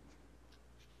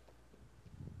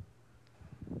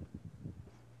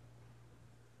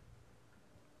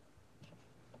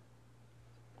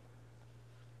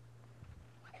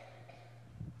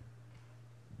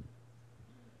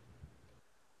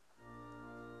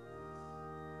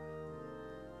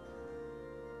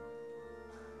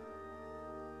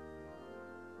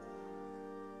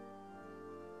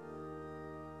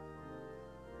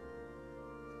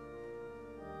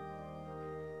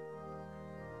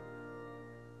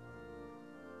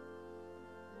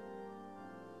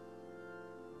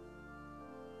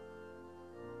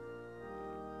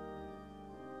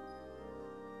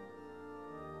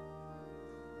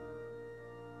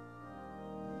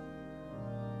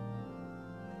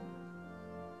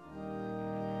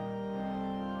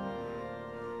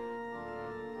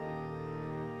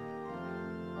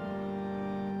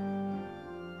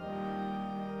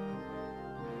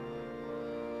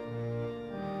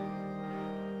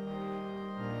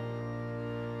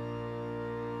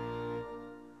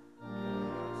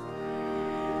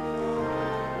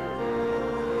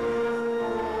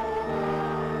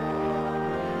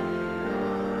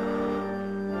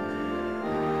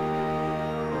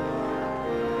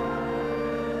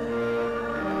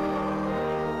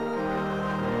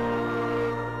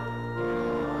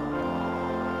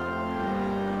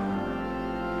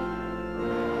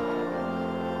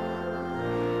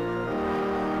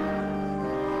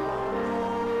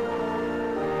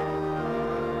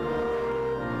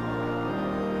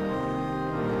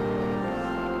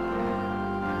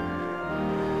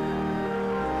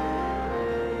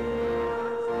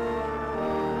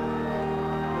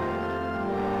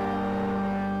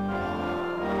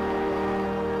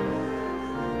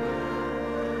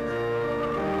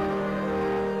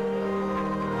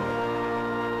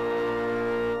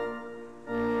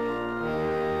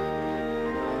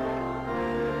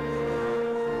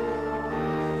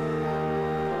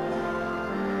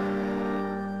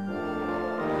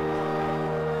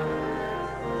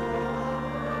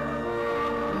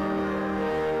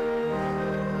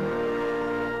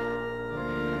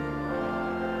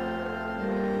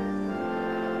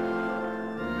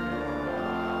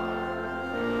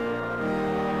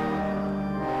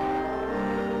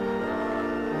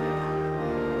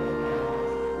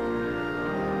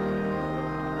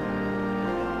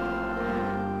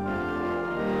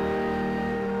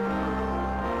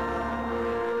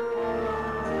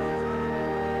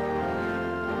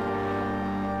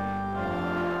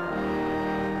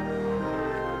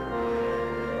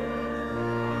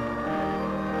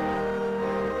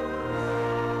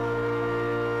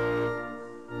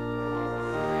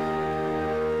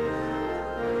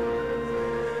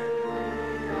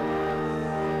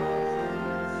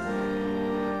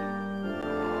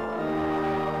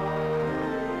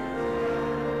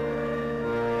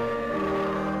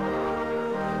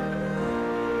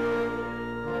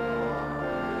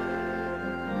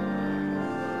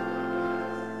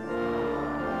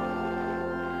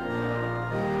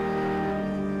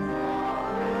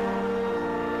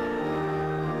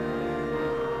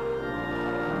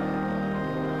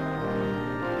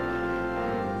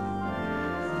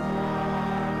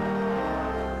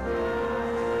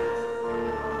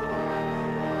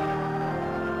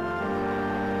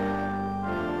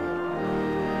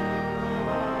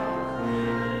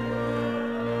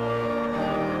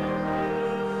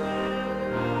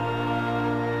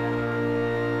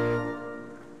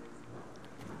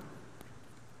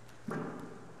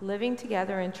 Living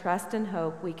together in trust and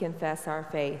hope, we confess our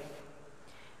faith.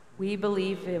 We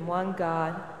believe in one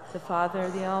God, the Father,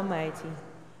 the Almighty,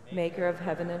 maker of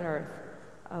heaven and earth,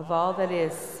 of all that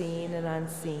is seen and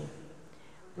unseen.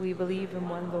 We believe in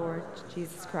one Lord,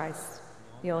 Jesus Christ,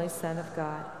 the only Son of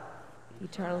God,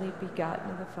 eternally begotten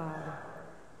of the Father.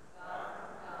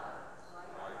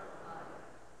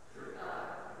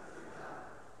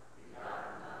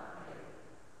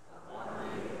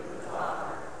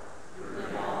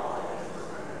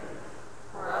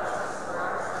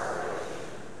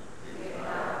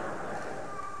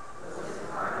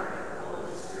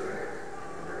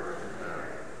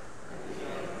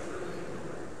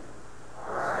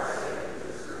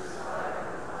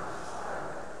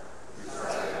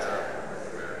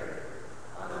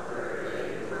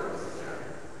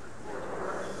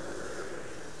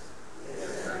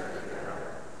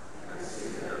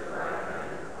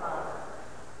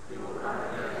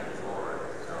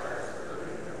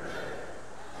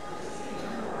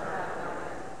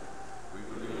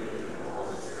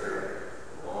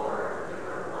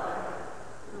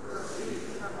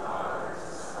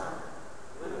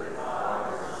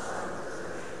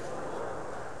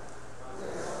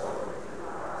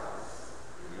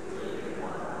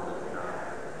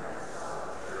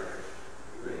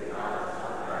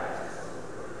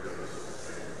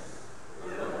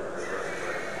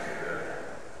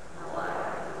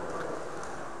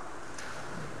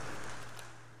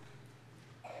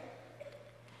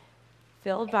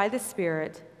 Filled by the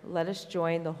Spirit, let us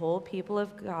join the whole people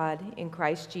of God in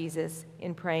Christ Jesus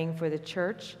in praying for the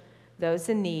church, those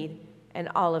in need, and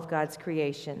all of God's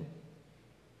creation.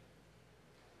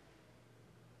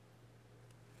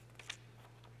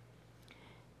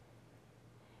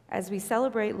 As we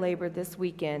celebrate labor this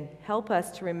weekend, help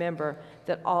us to remember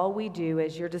that all we do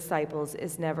as your disciples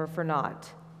is never for naught.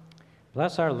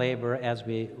 Bless our labor as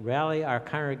we rally our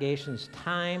congregation's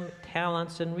time,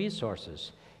 talents, and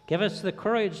resources. Give us the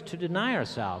courage to deny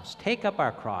ourselves, take up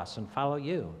our cross, and follow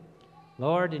you.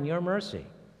 Lord, in your mercy,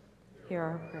 Hear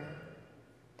our prayer.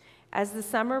 As the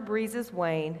summer breezes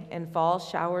wane and fall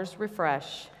showers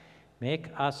refresh, make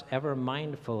us ever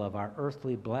mindful of our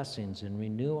earthly blessings and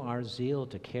renew our zeal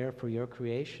to care for your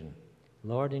creation.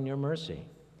 Lord, in your mercy,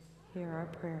 hear our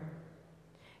prayer.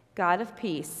 God of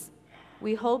peace,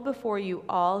 we hold before you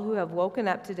all who have woken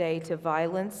up today to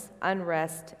violence,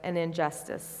 unrest, and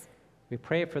injustice. we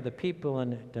pray for the people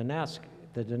in Donetsk,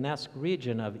 the Donetsk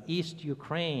region of East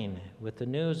Ukraine, with the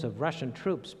news of Russian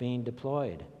troops being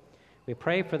deployed. We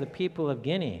pray for the people of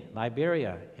Guinea,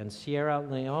 Liberia, and Sierra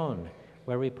Leone,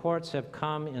 where reports have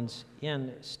come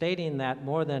in stating that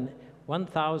more than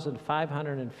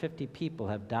 1,550 people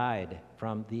have died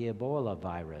from the Ebola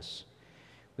virus.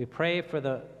 We pray for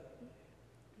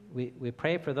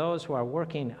those who are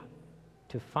working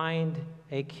to find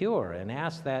a cure and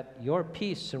ask that your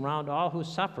peace surround all who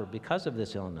suffer because of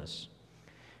this illness.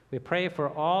 We pray for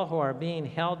all who are being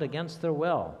held against their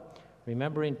will,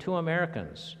 remembering 2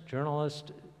 Americans,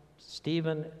 journalist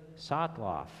Stephen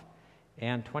Sotloff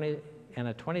and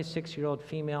a 26-year-old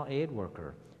female aid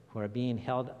worker who are being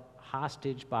held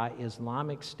hostage by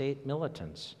Islamic State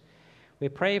militants. We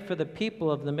pray for the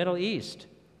people of the Middle East.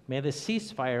 May the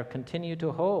ceasefire continue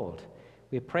to hold.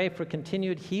 We pray for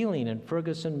continued healing in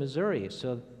Ferguson, Missouri,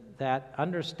 so that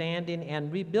understanding and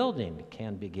rebuilding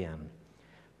can begin.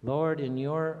 Lord, in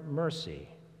your mercy,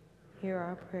 hear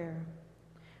our prayer.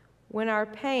 When our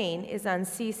pain is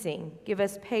unceasing, give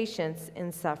us patience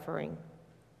in suffering.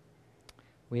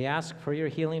 we ask for your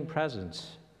healing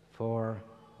presence for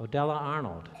Odella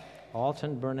Arnold,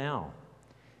 Alton Burnell,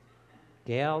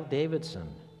 Gail Davidson,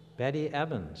 Betty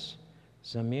Evans,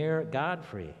 Zamir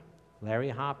Godfrey, Larry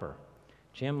Hopper,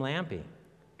 Jim Lampy,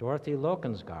 Dorothy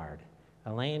Lokensgaard,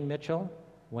 Elaine Mitchell,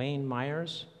 Wayne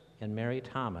Myers, and Mary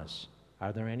Thomas.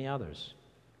 Are there any others?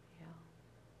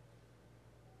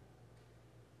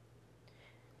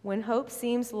 When hope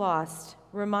seems lost,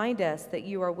 remind us that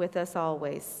you are with us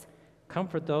always.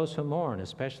 Comfort those who mourn,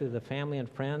 especially the family and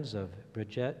friends of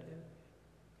Bridget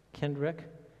Kendrick,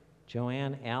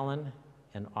 Joanne Allen,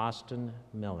 and Austin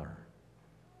Miller.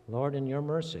 Lord, in your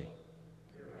mercy,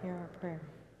 Hear our prayer.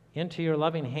 into your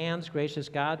loving hands, gracious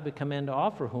God, we commend all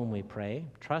for whom we pray,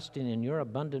 trusting in your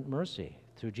abundant mercy,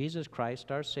 through Jesus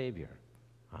Christ our Savior.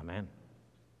 Amen.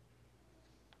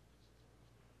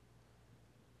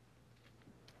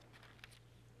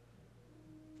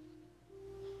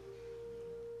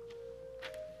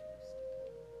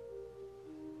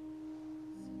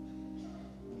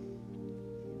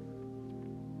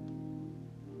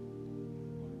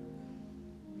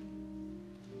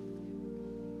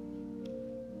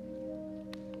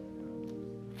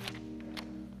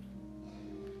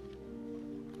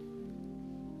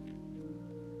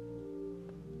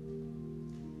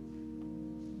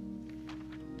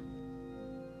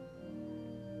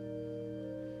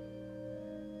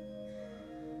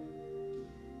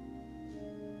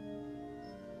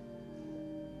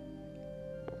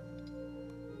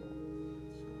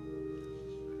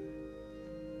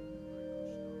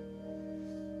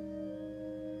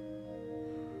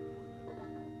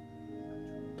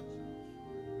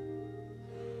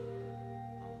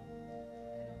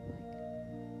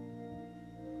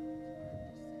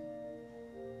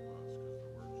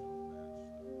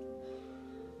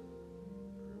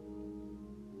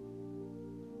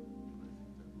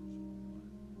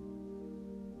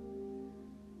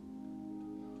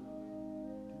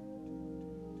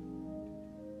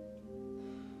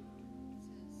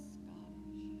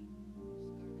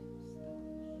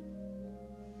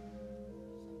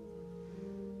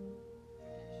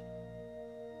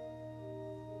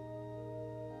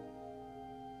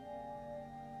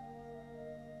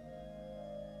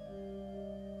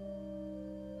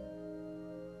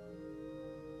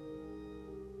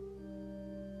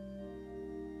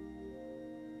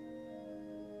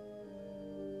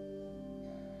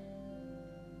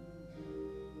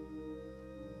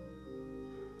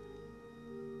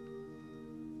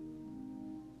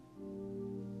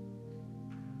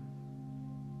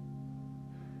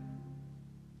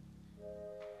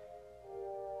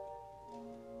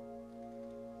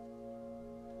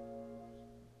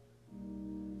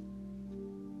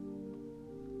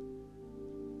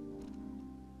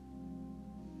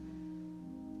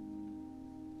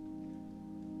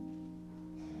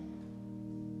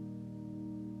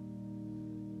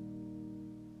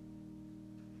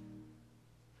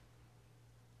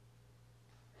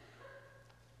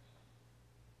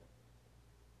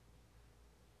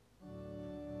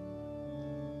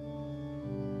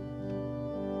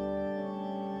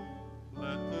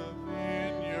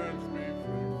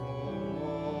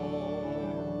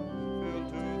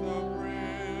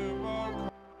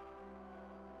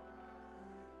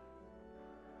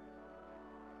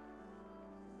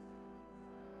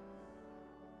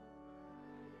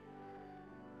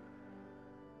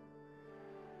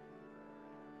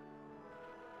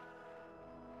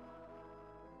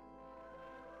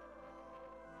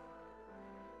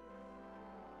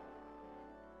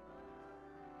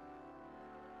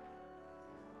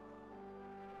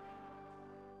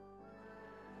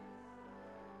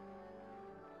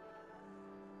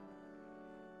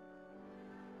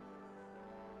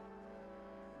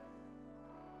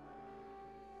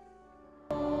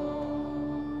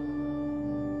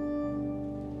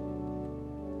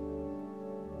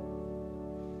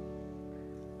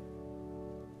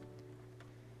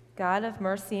 God of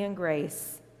mercy and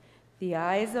grace, the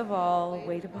eyes of all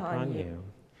wait upon you,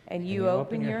 and you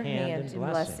open your hand in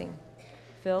blessing.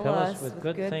 Fill us with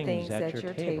good things at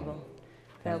your table,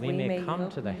 that we may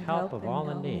come to the help of all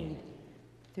in need.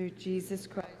 Through Jesus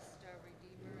Christ, our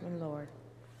Redeemer and Lord.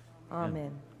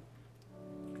 Amen.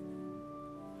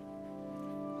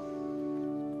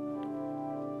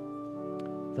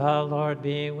 The Lord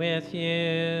be with you.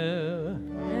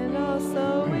 And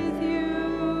also with you.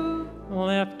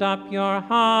 Lift up your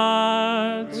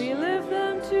hearts. We lift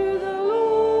them to the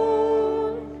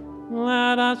Lord.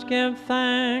 Let us give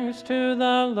thanks to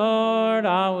the Lord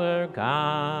our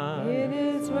God. It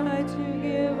is right to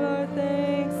give our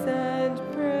thanks and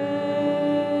praise.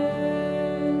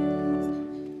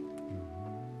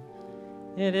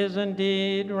 It is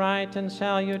indeed right and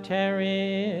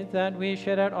salutary that we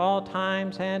should at all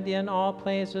times and in all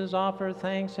places offer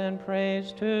thanks and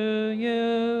praise to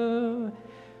you,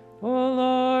 O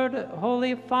Lord,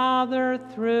 Holy Father,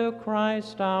 through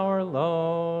Christ our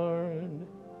Lord,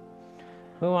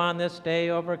 who on this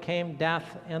day overcame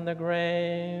death and the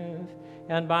grave,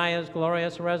 and by his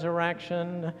glorious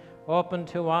resurrection opened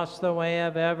to us the way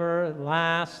of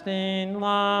everlasting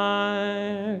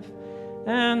life.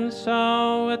 And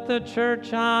so with the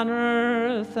church on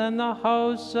earth and the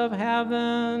hosts of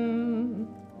heaven,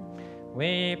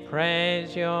 we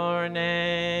praise your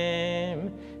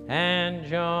name and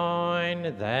join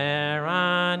their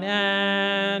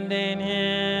unending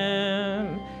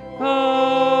hymn.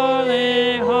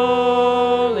 Holy,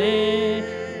 holy,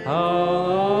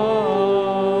 holy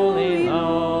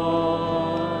Lord,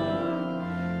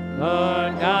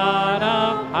 Lord God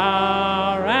of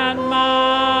power and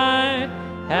might,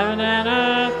 heaven and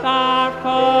earth are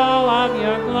full of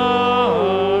your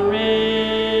glory.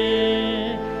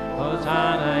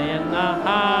 Hosanna in the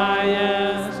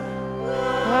highest.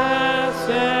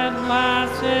 Blessed,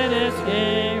 blessed is he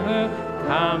who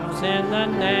comes in the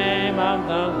name of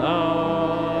the Lord.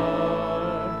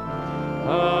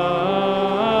 Hosanna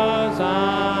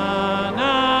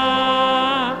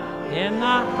in the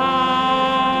highest.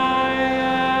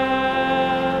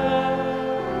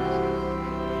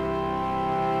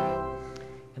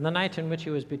 In the night in which he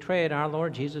was betrayed, our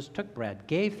Lord Jesus took bread,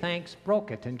 gave thanks,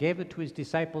 broke it, and gave it to his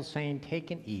disciples, saying,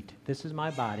 "Take and eat. This is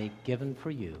my body given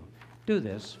for you. Do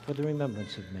this for the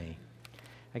remembrance of me."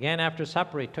 Again, after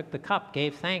supper, he took the cup,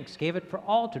 gave thanks, gave it for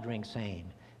all to drink,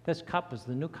 saying, "This cup is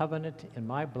the new covenant in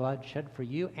my blood, shed for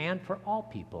you and for all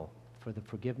people for the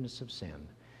forgiveness of sin.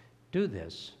 Do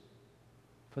this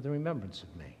for the remembrance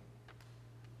of me."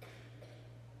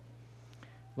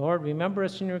 Lord, remember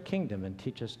us in your kingdom and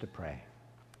teach us to pray.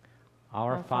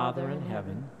 Our Father in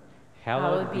heaven,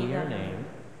 hallowed be your name.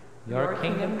 Your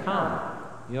kingdom come,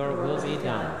 your will be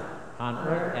done, on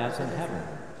earth as in heaven.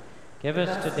 Give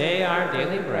us today our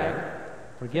daily bread.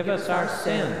 Forgive us our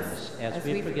sins as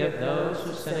we forgive those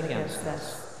who sin against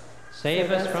us. Save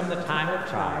us from the time of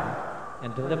trial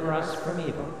and deliver us from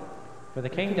evil. For the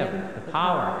kingdom, the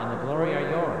power, and the glory are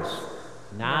yours,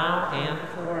 now and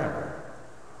forever.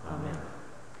 Amen.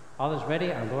 All is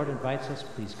ready. Our Lord invites us.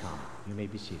 Please come. You may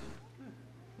be seated.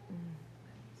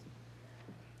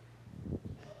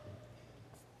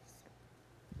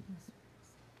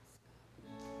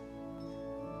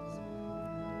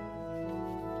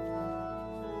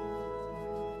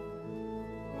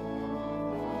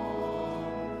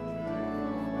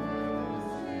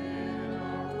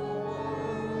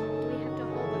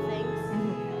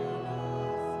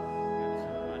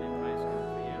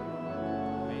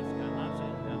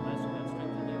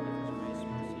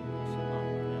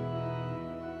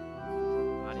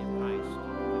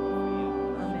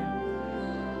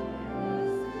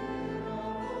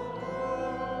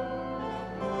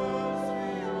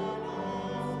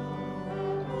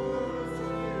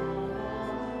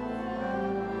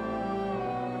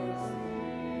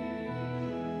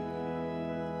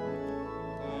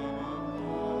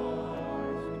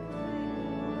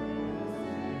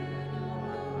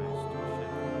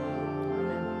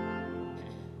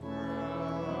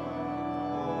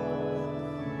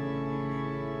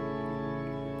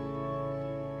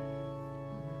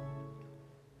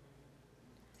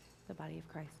 The body of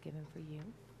Christ given for you.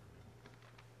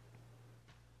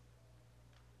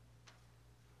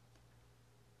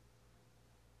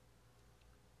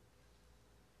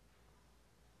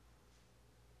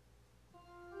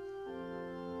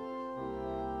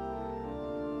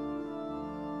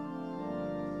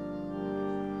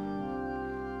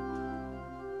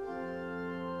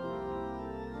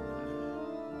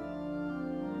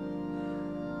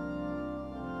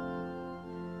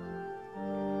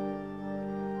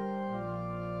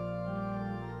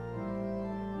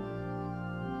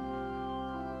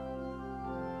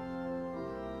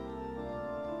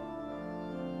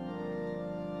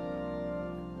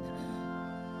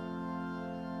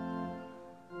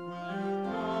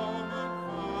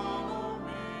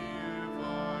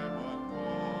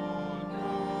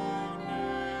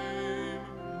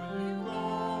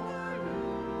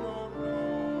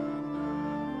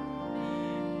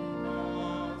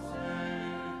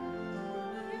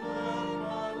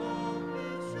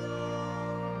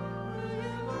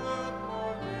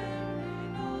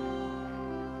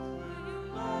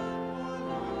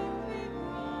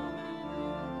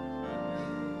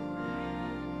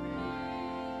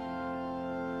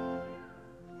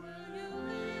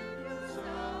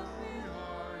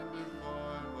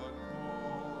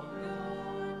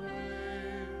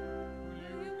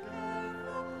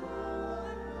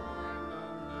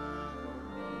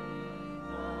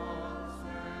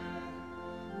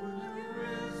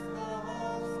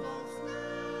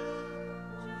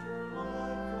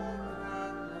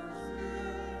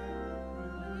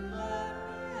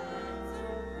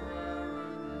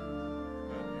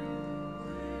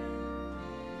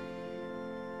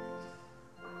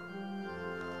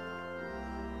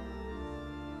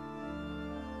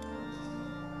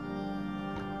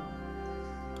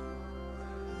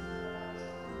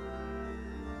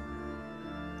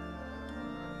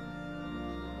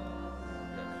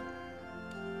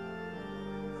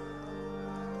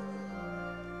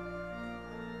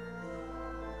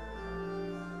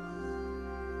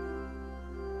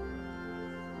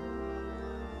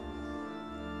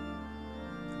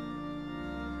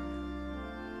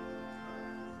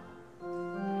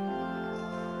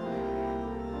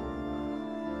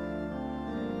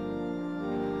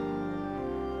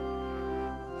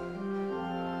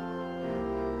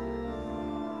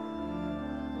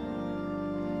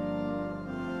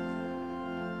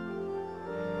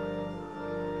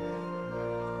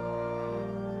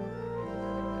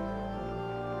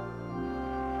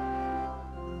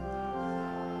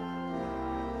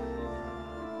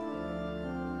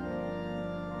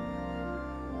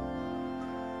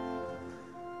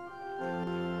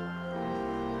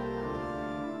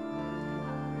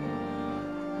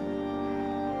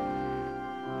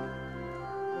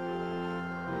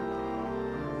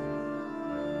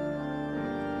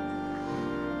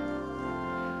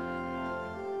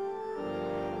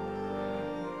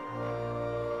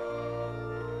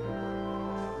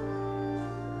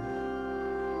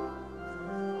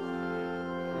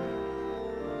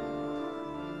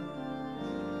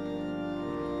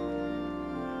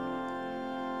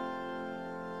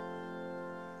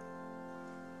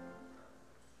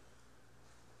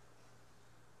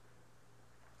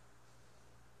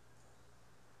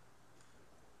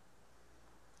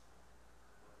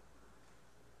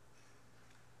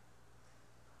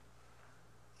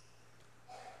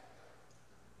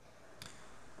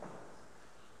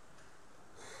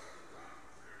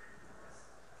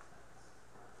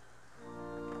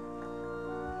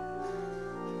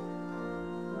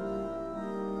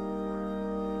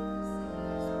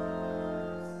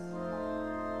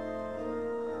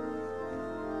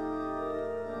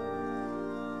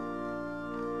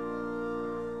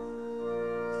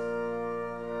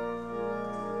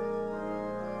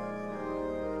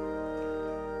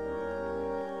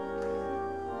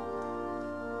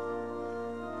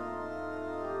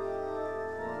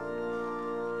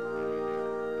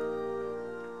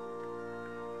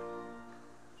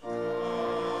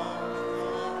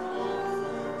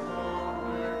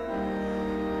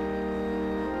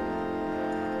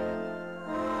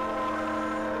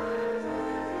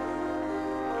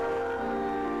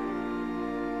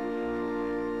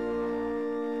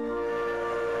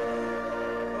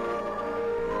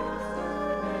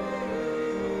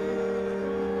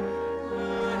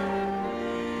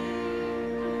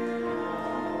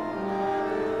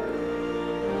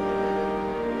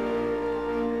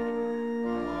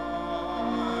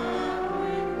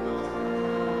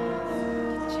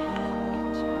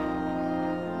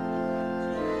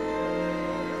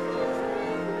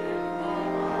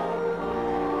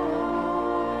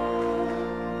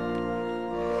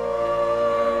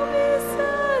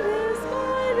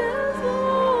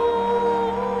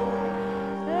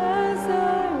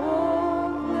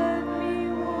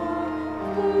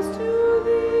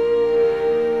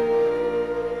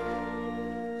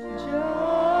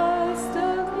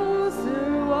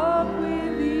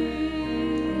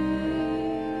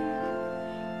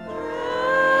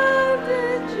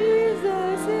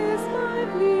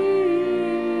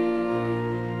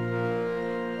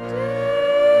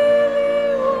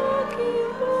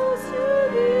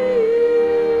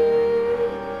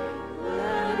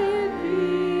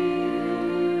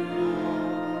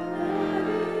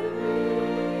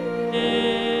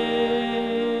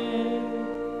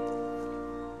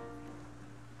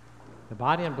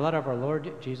 body and blood of our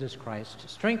Lord Jesus Christ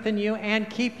strengthen you and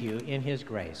keep you in his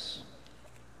grace.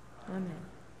 Amen.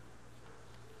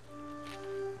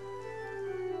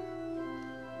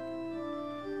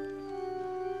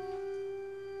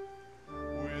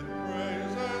 With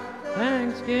praise and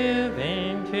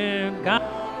Thanksgiving to God.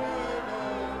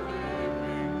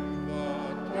 living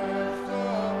the test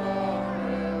of our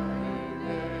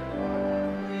everyday life, we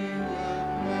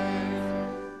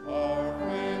will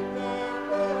face our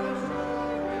faith ever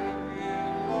showing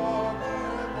in love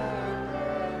and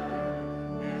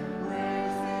caring,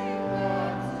 embracing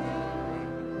God's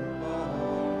children, the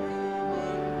whole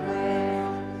human race.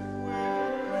 With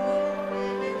pure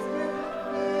feelings still fill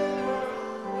us,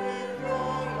 with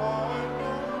your light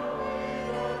don't lead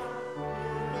us, unite us as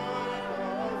one in this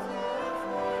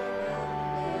life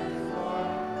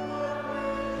that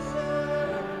we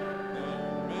share.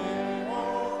 Then may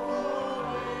all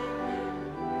following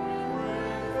with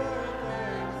praise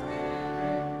and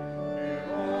thanksgiving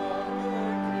give honor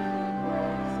to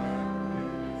Christ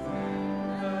and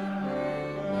His name.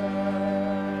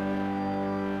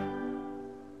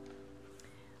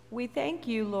 We thank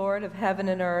you, Lord of heaven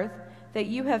and earth, that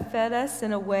you have fed us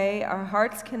in a way our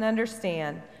hearts can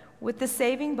understand with the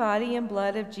saving body and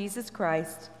blood of Jesus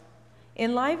Christ.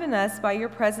 Enliven us by your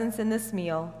presence in this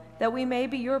meal, that we may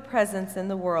be your presence in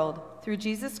the world, through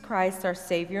Jesus Christ, our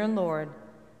Savior and Lord.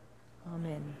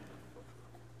 Amen.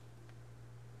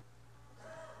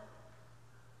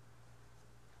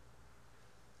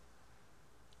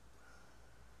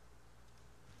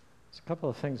 There's a couple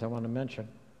of things I want to mention.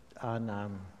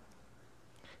 On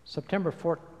September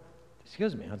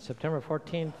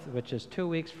 14th, which is 2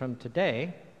 weeks from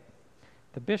today,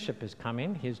 the bishop is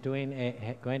coming. He's going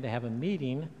to have a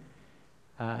meeting.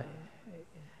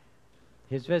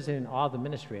 He's visiting all the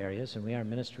ministry areas, and we are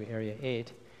Ministry Area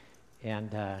 8.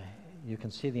 And you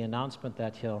can see the announcement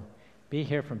that he'll be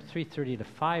here from 3:30 to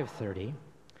 5:30,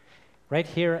 right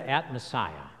here at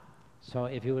Messiah. So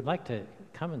if you would like to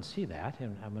come and see that,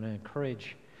 and I'm going to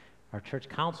encourage our church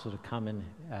council to come and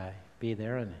be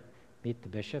there and meet the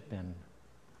bishop and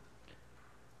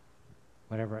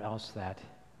whatever else that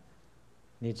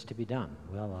needs to be done.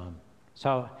 Well,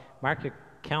 so mark your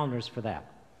calendars for that.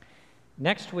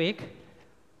 Next week,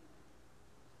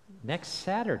 next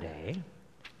Saturday,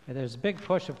 there's a big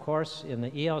push, of course, in the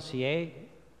ELCA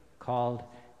called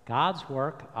God's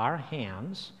Work, Our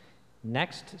Hands.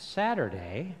 Next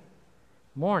Saturday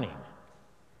morning,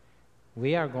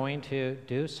 we are going to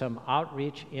do some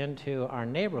outreach into our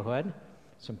neighborhood,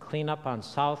 some cleanup on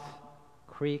South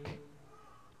Creek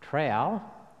Trail.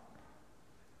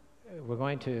 We're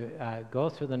going to go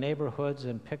through the neighborhoods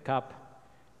and pick up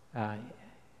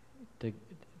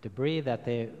debris that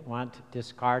they want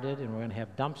discarded, and we're going to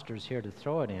have dumpsters here to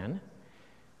throw it in.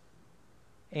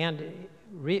 And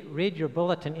read your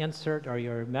bulletin insert or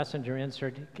your messenger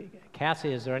insert.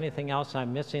 Cassie, is there anything else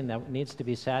I'm missing that needs to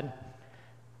be said?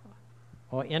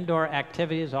 Or indoor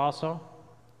activities also?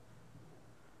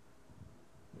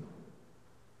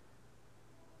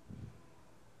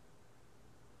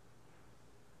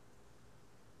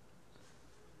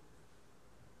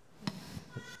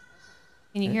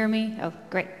 Can you hear me? Oh,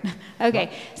 great.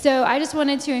 Okay, so I just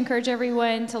wanted to encourage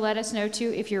everyone to let us know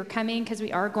too if you're coming, because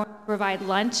we are going to provide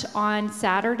lunch on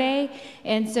Saturday,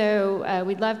 and so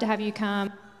we'd love to have you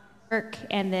come work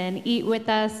and then eat with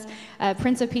us.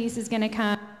 Prince of Peace is going to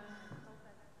come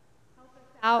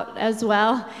out as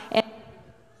well. And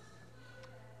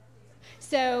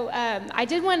so I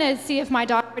did want to see if my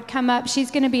daughter would come up.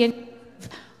 She's going to be in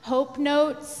Hope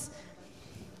Notes.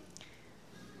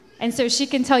 And so she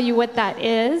can tell you what that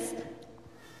is.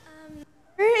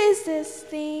 There is this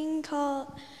thing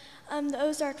called the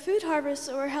Ozark Food Harvest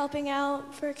that we're helping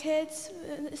out for kids.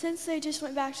 Since they just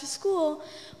went back to school,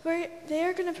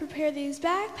 they're going to prepare these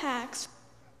backpacks.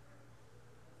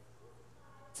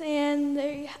 And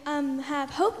they have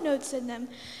hope notes in them.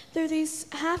 They're these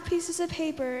half pieces of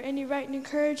paper, and you write an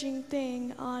encouraging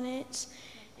thing on it.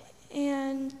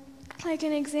 And like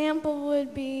an example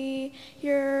would be,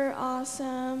 you're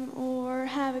awesome, or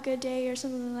have a good day, or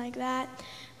something like that.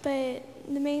 But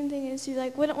the main thing is you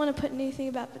wouldn't want to put anything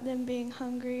about them being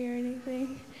hungry or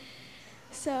anything.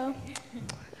 So,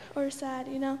 or sad,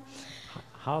 you know.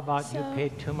 How about you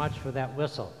paid too much for that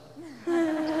whistle?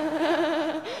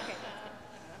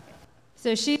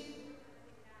 So she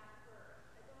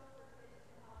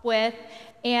with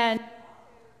and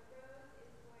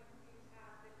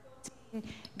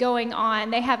going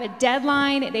on. They have a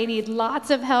deadline. They need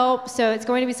lots of help. So it's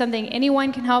going to be something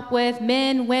anyone can help with,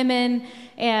 men, women.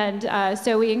 And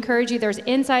so we encourage you. There's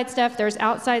inside stuff. There's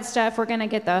outside stuff. We're going to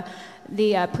get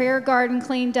prayer garden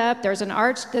cleaned up. There's an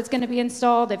arch that's going to be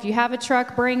installed. If you have a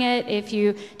truck, bring it. If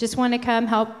you just want to come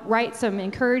help write some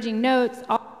encouraging notes,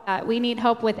 we need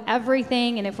help with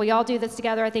everything, and if we all do this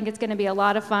together, I think it's going to be a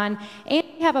lot of fun. And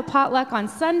we have a potluck on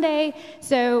Sunday,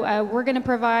 so we're going to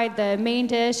provide the main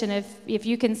dish, and if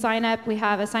you can sign up, we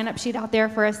have a sign-up sheet out there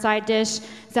for a side dish,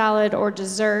 salad, or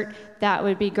dessert. That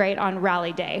would be great on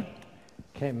Rally Day.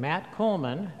 Okay, Matt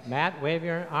Coleman. Matt, wave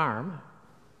your arm.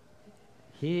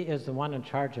 He is the one in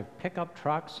charge of pickup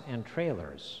trucks and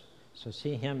trailers, so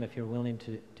see him if you're willing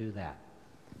to do that.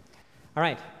 All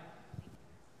right.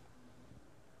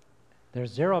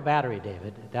 There's 0 battery,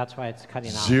 David. That's why it's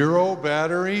cutting out. 0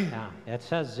 battery? Yeah, it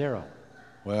says 0.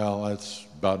 Well, that's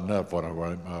about enough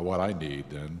what I need.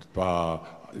 And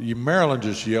Marilyn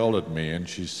just yelled at me, and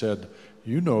she said,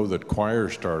 you know that choir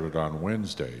started on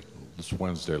Wednesday, this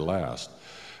Wednesday last.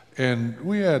 And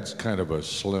we had kind of a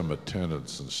slim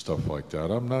attendance and stuff like that.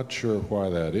 I'm not sure why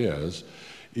that is.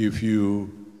 If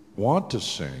you want to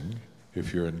sing,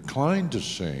 if you're inclined to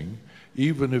sing,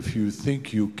 even if you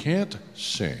think you can't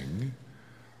sing,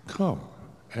 come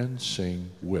and sing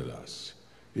with us.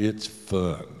 It's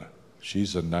fun.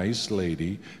 She's a nice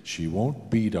lady. She won't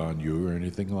beat on you or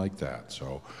anything like that.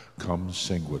 So come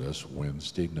sing with us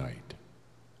Wednesday night.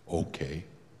 Okay?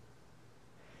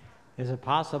 Is it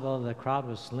possible the crowd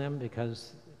was slim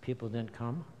because people didn't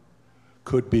come?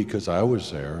 Could be because I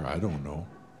was there. I don't know.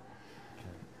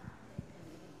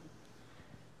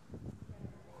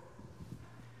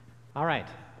 All right.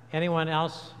 Anyone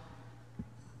else?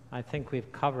 I think we've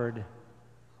covered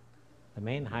the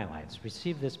main highlights.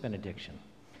 Receive this benediction.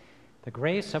 The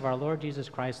grace of our Lord Jesus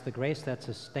Christ, the grace that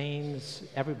sustains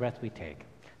every breath we take,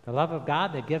 the love of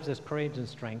God that gives us courage and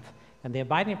strength, and the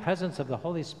abiding presence of the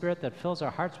Holy Spirit that fills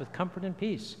our hearts with comfort and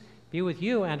peace be with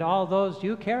you and all those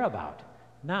you care about,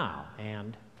 now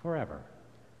and forever.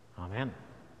 Amen.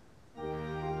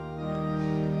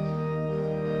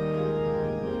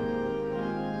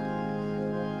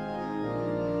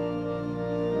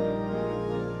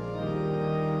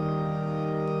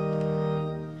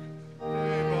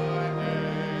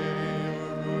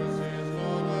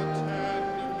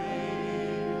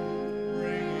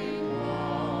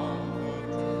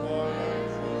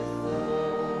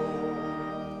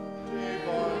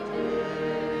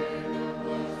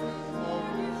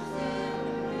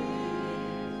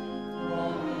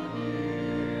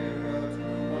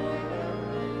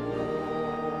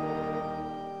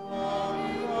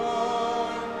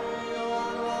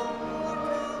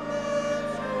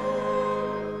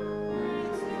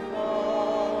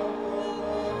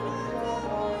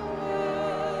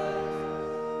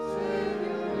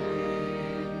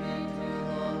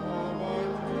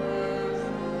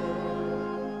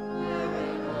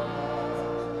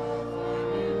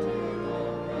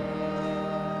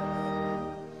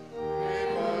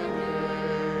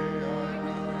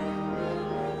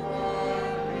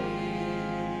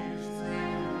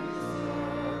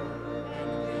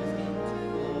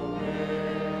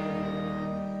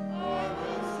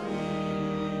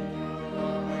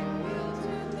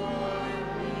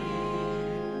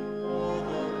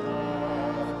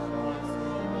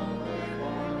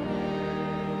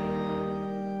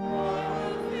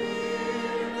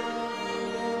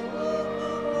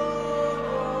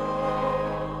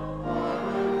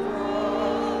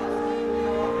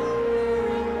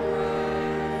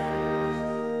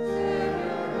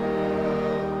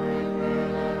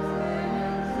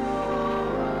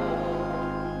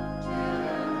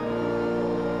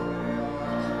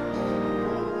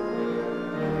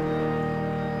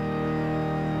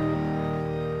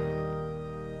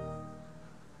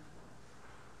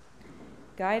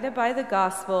 Guided by the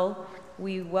gospel,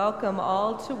 we welcome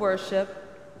all to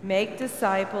worship, make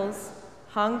disciples,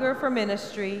 hunger for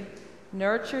ministry,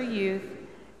 nurture youth,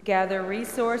 gather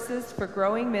resources for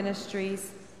growing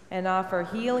ministries, and offer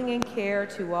healing and care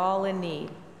to all in need.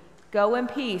 Go in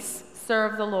peace,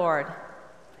 serve the Lord.